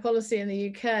AI policy in the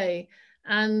UK,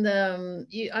 and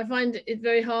I find it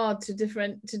very hard to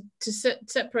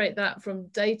separate that from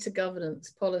data governance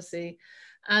policy,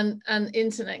 and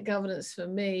internet governance for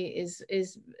me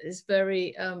is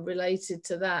very related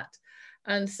to that.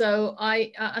 And so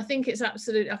I think it's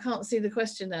absolutely, I can't see the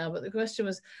question now, but the question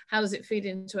was, how does it feed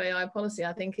into AI policy?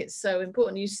 I think it's so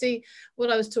important. You see,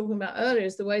 what I was talking about earlier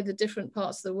is the way the different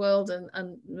parts of the world,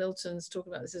 and Milton's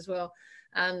talking about this as well,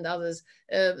 and others,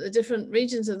 the different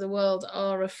regions of the world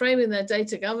are framing their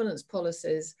data governance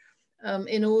policies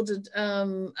in order,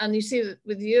 and you see that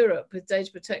with Europe, with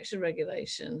data protection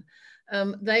regulation,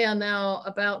 they are now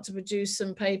about to produce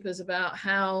some papers about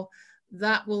how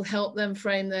that will help them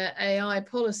frame their AI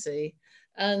policy.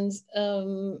 And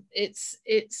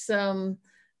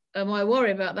my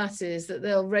worry about that is that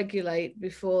they'll regulate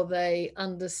before they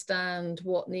understand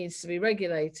what needs to be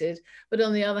regulated. But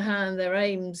on the other hand, their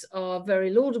aims are very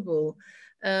laudable.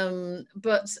 The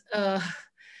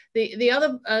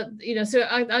other, so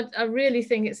I really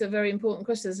think it's a very important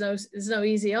question. There's no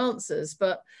easy answers,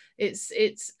 but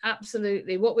It's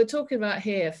absolutely, what we're talking about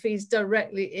here feeds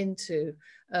directly into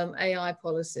AI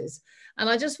policies. And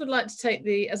I just would like to take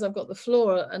as I've got the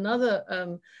floor, another,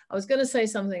 I was going to say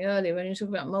something earlier when you talk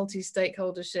about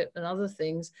multi-stakeholdership and other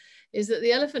things, is that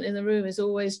the elephant in the room is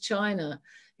always China.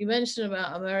 You mentioned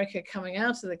about America coming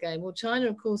out of the game. Well, China,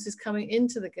 of course, is coming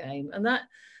into the game. And that,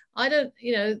 I don't,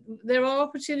 you know, there are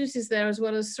opportunities there as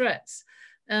well as threats.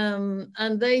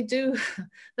 And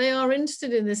they are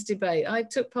interested in this debate. I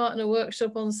took part in a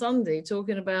workshop on Sunday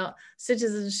talking about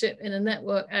citizenship in a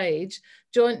network age,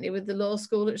 jointly with the law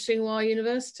school at Tsinghua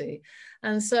University.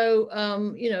 And so,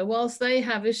 you know, whilst they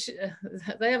have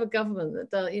they have a government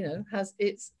that does, you know, has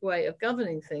its way of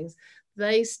governing things,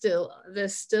 there's still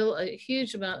a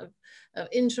huge amount of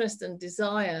interest and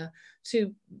desire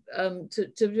to be able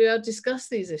to discuss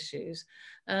these issues.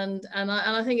 And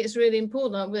I think it's really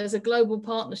important. There's a global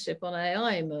partnership on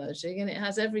AI emerging, and it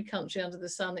has every country under the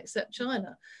sun except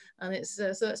China. And it's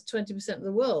so that's 20% of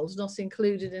the world not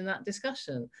included in that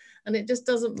discussion. And it just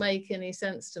doesn't make any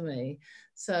sense to me.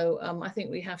 So I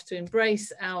think we have to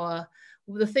embrace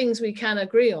the things we can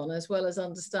agree on, as well as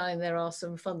understanding there are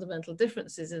some fundamental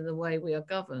differences in the way we are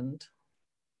governed.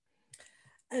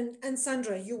 And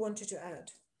Sandra, you wanted to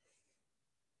add?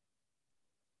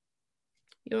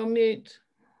 You're on mute.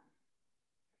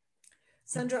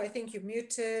 Sandra, I think you're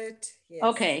muted. Yes.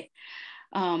 Okay.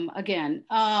 Again,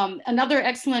 another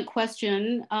excellent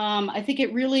question. I think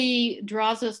it really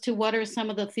draws us to what are some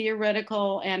of the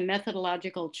theoretical and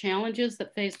methodological challenges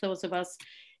that face those of us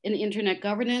in internet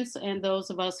governance and those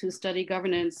of us who study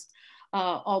governance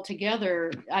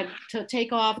altogether. To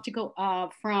take off to go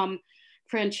from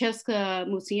Francesca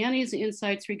Musiani's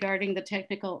insights regarding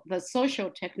the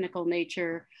socio-technical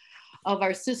nature of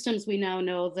our systems, we now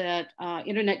know that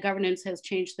internet governance has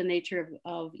changed the nature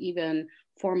of even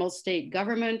formal state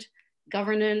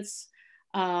governance.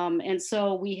 And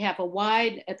so we have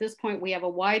at this point, we have a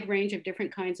wide range of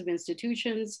different kinds of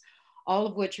institutions, all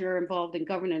of which are involved in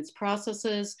governance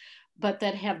processes, but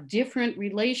that have different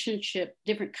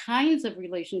kinds of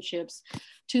relationships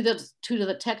to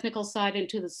the technical side and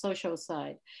to the social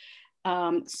side.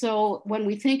 So when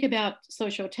we think about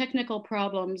socio-technical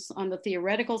problems on the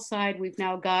theoretical side, we've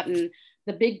now gotten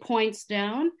the big points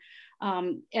down.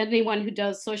 Anyone who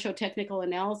does socio-technical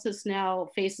analysis now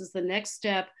faces the next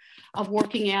step of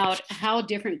working out how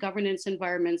different governance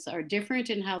environments are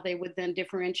different and how they would then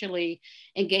differentially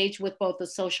engage with both the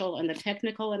social and the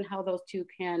technical, and how those two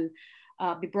can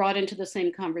be brought into the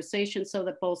same conversation so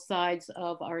that both sides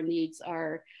of our needs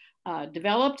are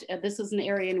developed. This is an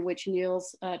area in which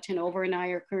Niels, Oever, and I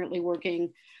are currently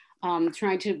working,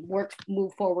 trying to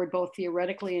move forward both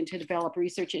theoretically and to develop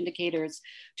research indicators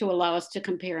to allow us to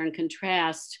compare and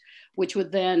contrast, which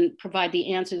would then provide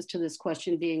the answers to this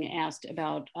question being asked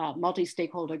about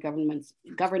multi-stakeholder governance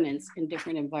in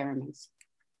different environments.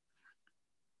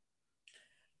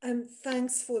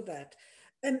 Thanks for that.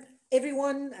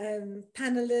 Everyone,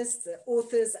 panelists,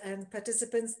 authors, and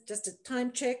participants, just a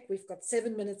time check. We've got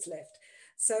 7 minutes left.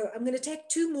 So I'm going to take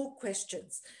 2 more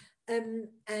questions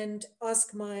and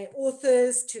ask my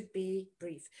authors to be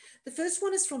brief. The first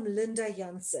one is from Linda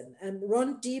Janssen.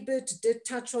 Ron Deibert did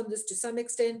touch on this to some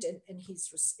extent in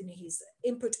his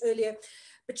input earlier,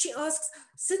 but she asks,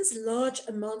 since large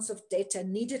amounts of data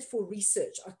needed for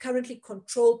research are currently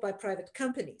controlled by private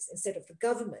companies instead of the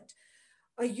government,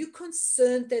 are you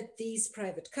concerned that these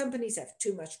private companies have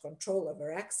too much control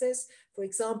over access? For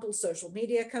example, social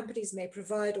media companies may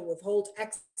provide or withhold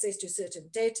access to certain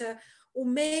data, or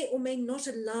may not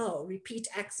allow repeat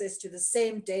access to the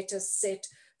same data set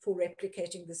for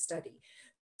replicating the study.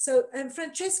 So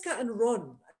Francesca and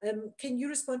Ron, can you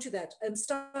respond to that?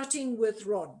 Starting with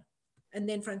Ron and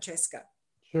then Francesca.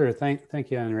 Sure,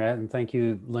 thank you, Anriette, and thank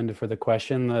you, Linda, for the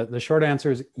question. The short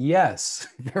answer is yes,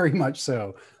 very much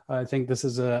so. I think this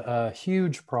is a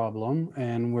huge problem,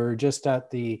 and we're just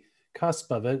at the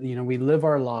cusp of it. You know, we live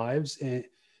our lives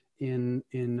in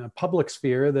a public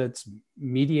sphere that's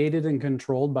mediated and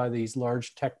controlled by these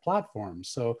large tech platforms.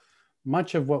 So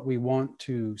much of what we want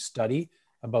to study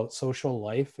about social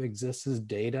life exists as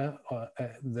data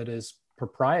that is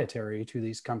proprietary to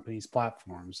these companies'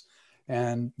 platforms.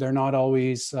 And they're not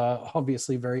always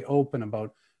obviously very open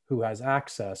about who has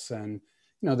access. And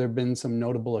you know, there have been some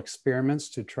notable experiments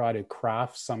to try to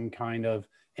craft some kind of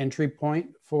entry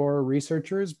point for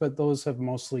researchers, but those have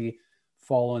mostly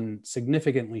fallen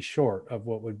significantly short of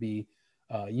what would be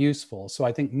useful. So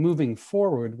I think moving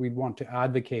forward, we'd want to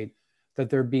advocate that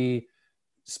there be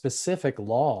specific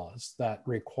laws that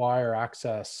require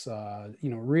access, you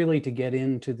know, really to get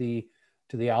into the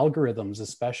the algorithms,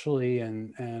 especially,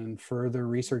 and further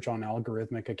research on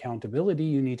algorithmic accountability,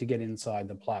 you need to get inside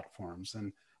the platforms.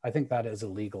 And I think that is a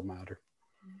legal matter.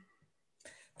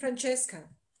 Francesca.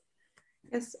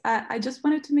 Yes, I just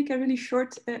wanted to make a really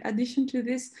short addition to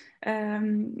this,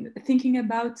 thinking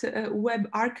about web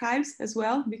archives as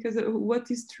well, because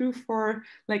what is true for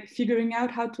like figuring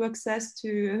out how to access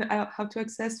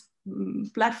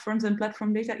platforms and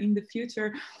platform data in the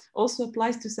future also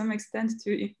applies to some extent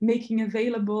to making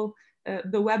available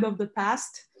the web of the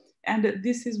past. And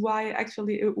this is why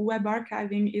actually web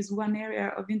archiving is one area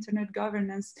of internet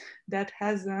governance that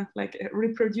has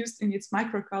reproduced in its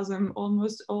microcosm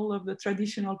almost all of the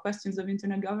traditional questions of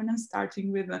internet governance,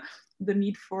 starting with the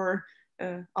need for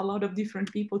a lot of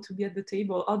different people to be at the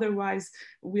table. Otherwise,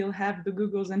 we'll have the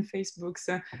Googles and Facebooks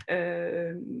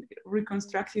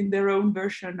reconstructing their own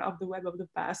version of the web of the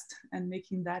past and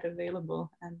making that available.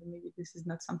 And maybe this is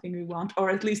not something we want, or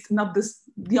at least not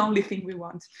the only thing we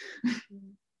want.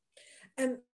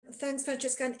 Thanks,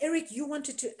 Francesca. And Eric, you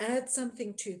wanted to add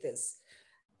something to this.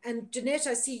 And Jeanette,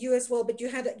 I see you as well, but you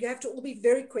have to all be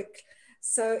very quick.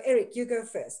 So Eric, you go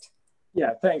first.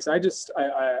 Yeah, thanks. I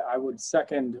would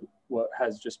second what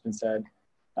has just been said.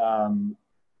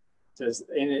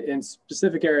 In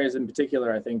specific areas in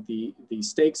particular, I think the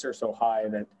stakes are so high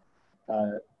that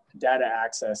data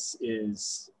access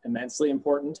is immensely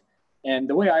important. And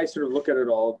the way I sort of look at it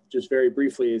all, just very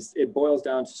briefly, is it boils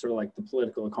down to sort of like the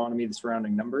political economy, the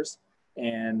surrounding numbers,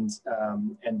 and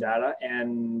data.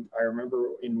 And I remember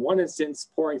in one instance,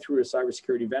 pouring through a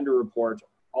cybersecurity vendor report,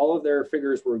 all of their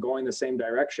figures were going the same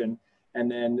direction. And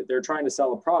then they're trying to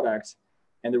sell a product,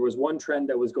 and there was one trend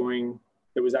that was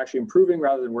actually improving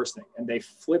rather than worsening. And they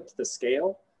flipped the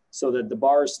scale so that the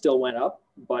bars still went up,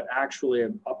 but actually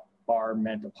an up bar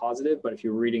meant a positive. But if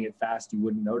you were reading it fast, you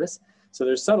wouldn't notice. So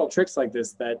there's subtle tricks like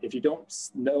this that if you don't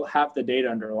have the data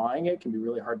underlying it, can be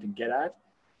really hard to get at.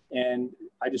 And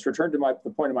I just returned to the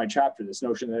point of my chapter, this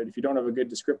notion that if you don't have a good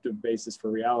descriptive basis for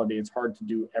reality, it's hard to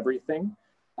do everything.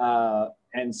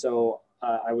 And so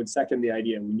I would second the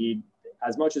idea. We need,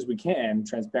 as much as we can,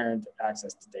 transparent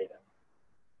access to data.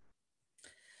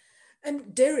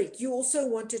 And Derrick, you also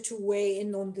wanted to weigh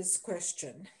in on this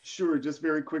question. Sure, just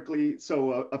very quickly.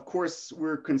 So of course,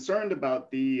 we're concerned about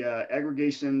the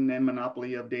aggregation and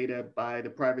monopoly of data by the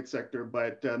private sector,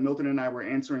 but Milton and I were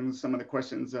answering some of the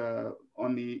questions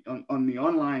on the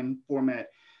online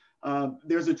format.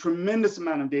 There's a tremendous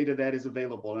amount of data that is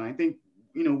available. And I think,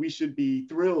 we should be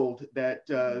thrilled that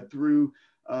through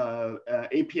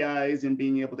APIs and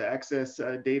being able to access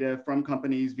data from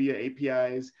companies via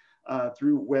APIs,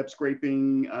 through web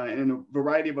scraping and a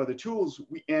variety of other tools,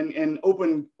 and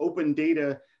open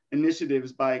data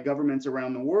initiatives by governments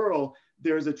around the world,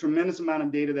 there's a tremendous amount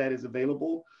of data that is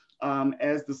available.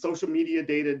 As the social media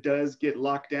data does get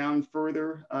locked down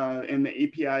further and the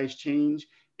APIs change,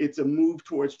 it's a move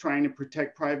towards trying to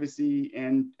protect privacy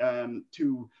and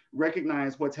to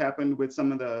recognize what's happened with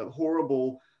some of the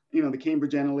horrible, the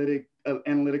Cambridge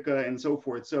Analytica and so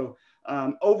forth. So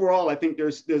overall, I think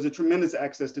there's a tremendous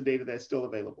access to data that's still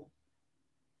available.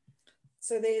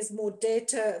 So there's more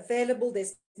data available,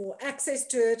 there's more access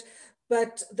to it,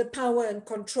 but the power and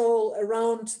control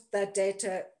around that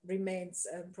data remains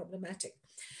problematic.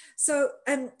 So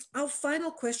our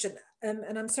final question,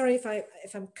 and I'm sorry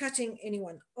if I'm cutting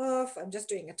anyone off, I'm just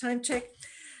doing a time check.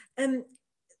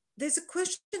 There's a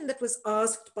question that was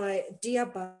asked by Dia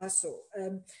Basso.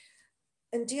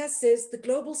 And Dia says, the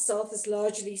global south is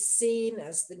largely seen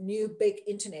as the new big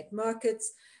internet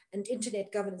markets, and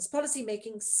internet governance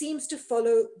policymaking seems to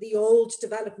follow the old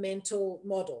developmental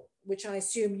model, which I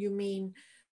assume you mean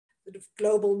the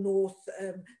global north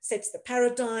sets the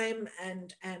paradigm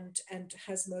and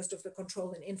has most of the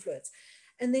control and influence.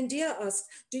 And then Dia asks,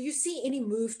 do you see any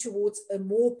move towards a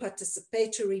more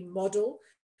participatory model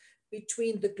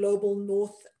between the global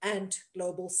north and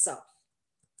global south?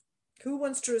 Who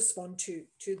wants to respond to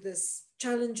this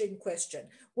challenging question?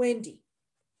 Wendy,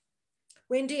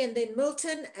 and then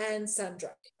Milton and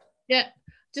Sandra. Yeah,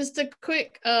 just a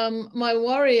quick, my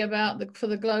worry about for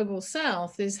the global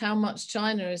south is how much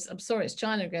China is, I'm sorry, it's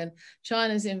China again.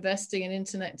 China's investing in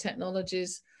internet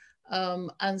technologies.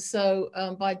 And so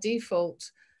by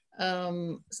default,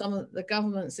 some of the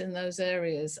governments in those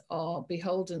areas are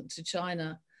beholden to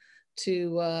China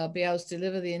to be able to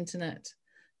deliver the internet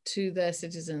to their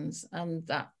citizens, and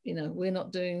that, we're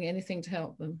not doing anything to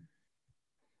help them.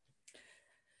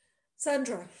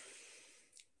 Sandra,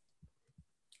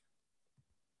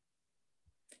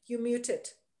 you muted.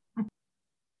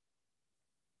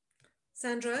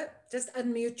 Sandra, just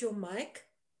unmute your mic.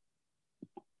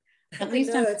 At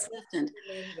least I'm consistent.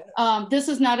 This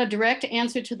is not a direct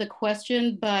answer to the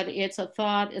question, but it's a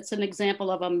thought, it's an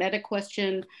example of a meta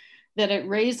question that it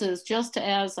raises, just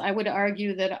as I would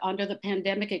argue that under the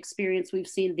pandemic experience, we've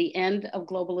seen the end of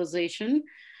globalization,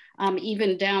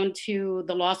 even down to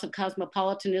the loss of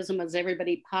cosmopolitanism as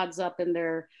everybody pods up in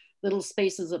their little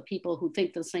spaces of people who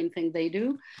think the same thing they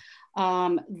do.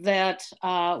 That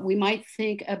we might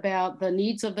think about the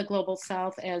needs of the global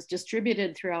South as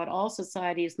distributed throughout all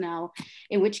societies now,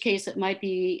 in which case it might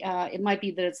be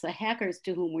that it's the hackers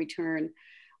to whom we turn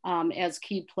as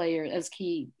key players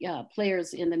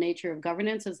in the nature of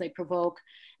governance as they provoke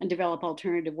and develop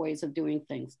alternative ways of doing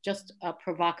things. Just a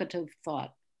provocative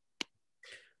thought.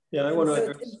 Yeah, I want to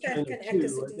address China too. I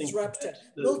think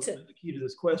that's the key to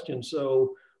this question.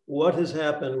 So what has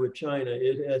happened with China?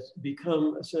 It has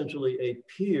become essentially a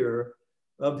peer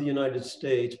of the United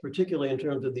States, particularly in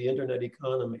terms of the internet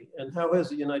economy. And how has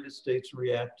the United States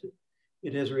reacted?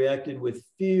 It has reacted with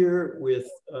fear, with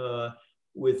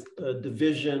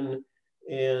division,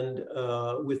 and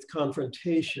with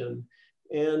confrontation.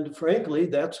 And frankly,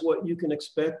 that's what you can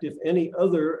expect if any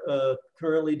other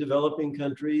currently developing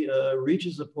country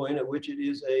reaches a point at which it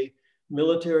is a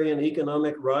military and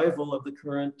economic rival of the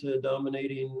current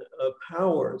dominating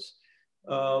powers.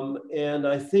 And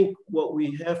I think what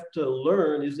we have to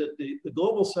learn is that the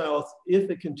global South, if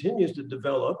it continues to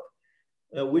develop,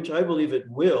 which I believe it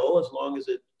will, as long as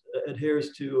it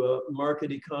adheres to a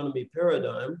market economy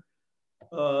paradigm,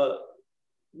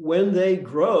 when they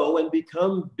grow and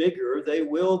become bigger, they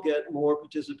will get more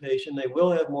participation, they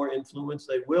will have more influence,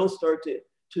 they will start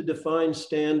to define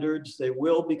standards, they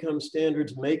will become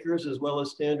standards makers as well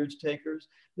as standards takers,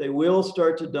 they will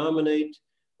start to dominate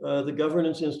the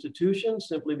governance institutions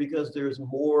simply because there's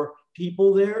more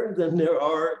people there than there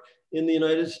are in the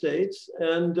United States.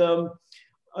 And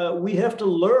we have to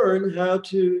learn how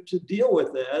to deal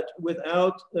with that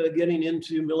without getting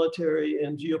into military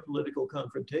and geopolitical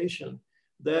confrontation.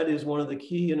 That is one of the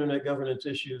key internet governance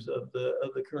issues of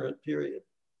the current period.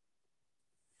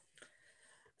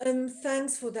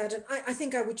 Thanks for that. And I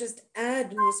think I would just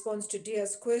add in response to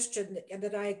Dia's question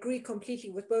that I agree completely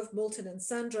with both Milton and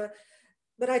Sandra,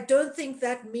 but I don't think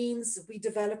that means we're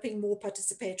developing more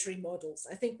participatory models.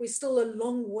 I think we're still a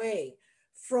long way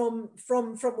from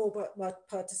more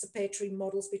participatory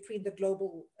models between the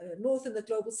global North and the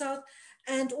global South,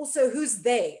 and also who's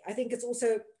they. I think it's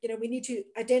also, we need to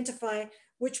identify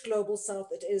which global South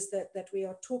it is that we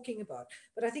are talking about.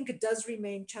 But I think it does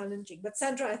remain challenging. But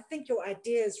Sandra, I think your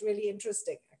idea is really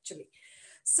interesting, actually.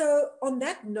 So on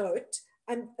that note,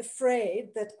 I'm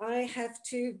afraid that I have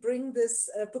to bring this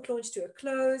book launch to a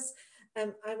close.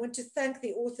 I want to thank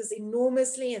the authors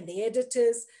enormously and the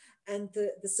editors and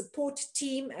the support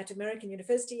team at American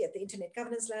University at the Internet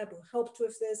Governance Lab who helped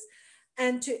with this.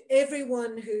 And to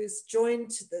everyone who's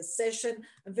joined the session,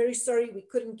 I'm very sorry we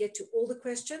couldn't get to all the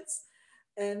questions.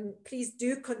 Please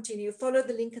do continue, follow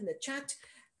the link in the chat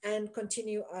and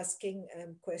continue asking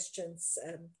questions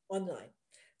online.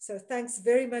 So thanks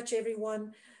very much,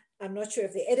 everyone. I'm not sure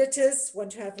if the editors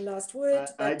want to have the last word.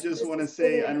 I just want to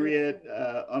say, Anriette,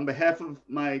 on behalf of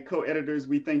my co-editors,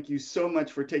 we thank you so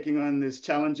much for taking on this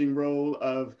challenging role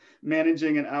of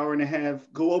managing an hour-and-a-half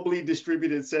globally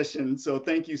distributed session. So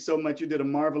thank you so much. You did a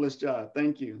marvelous job.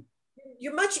 Thank you.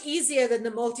 You're much easier than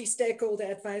the multi-stakeholder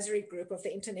advisory group of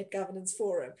the Internet Governance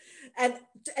Forum. And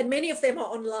many of them are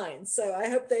online. So I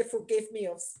hope they forgive me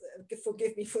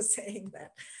for saying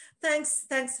that.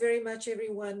 Thanks very much,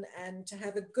 everyone, and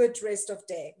have a good rest of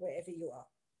day wherever you are.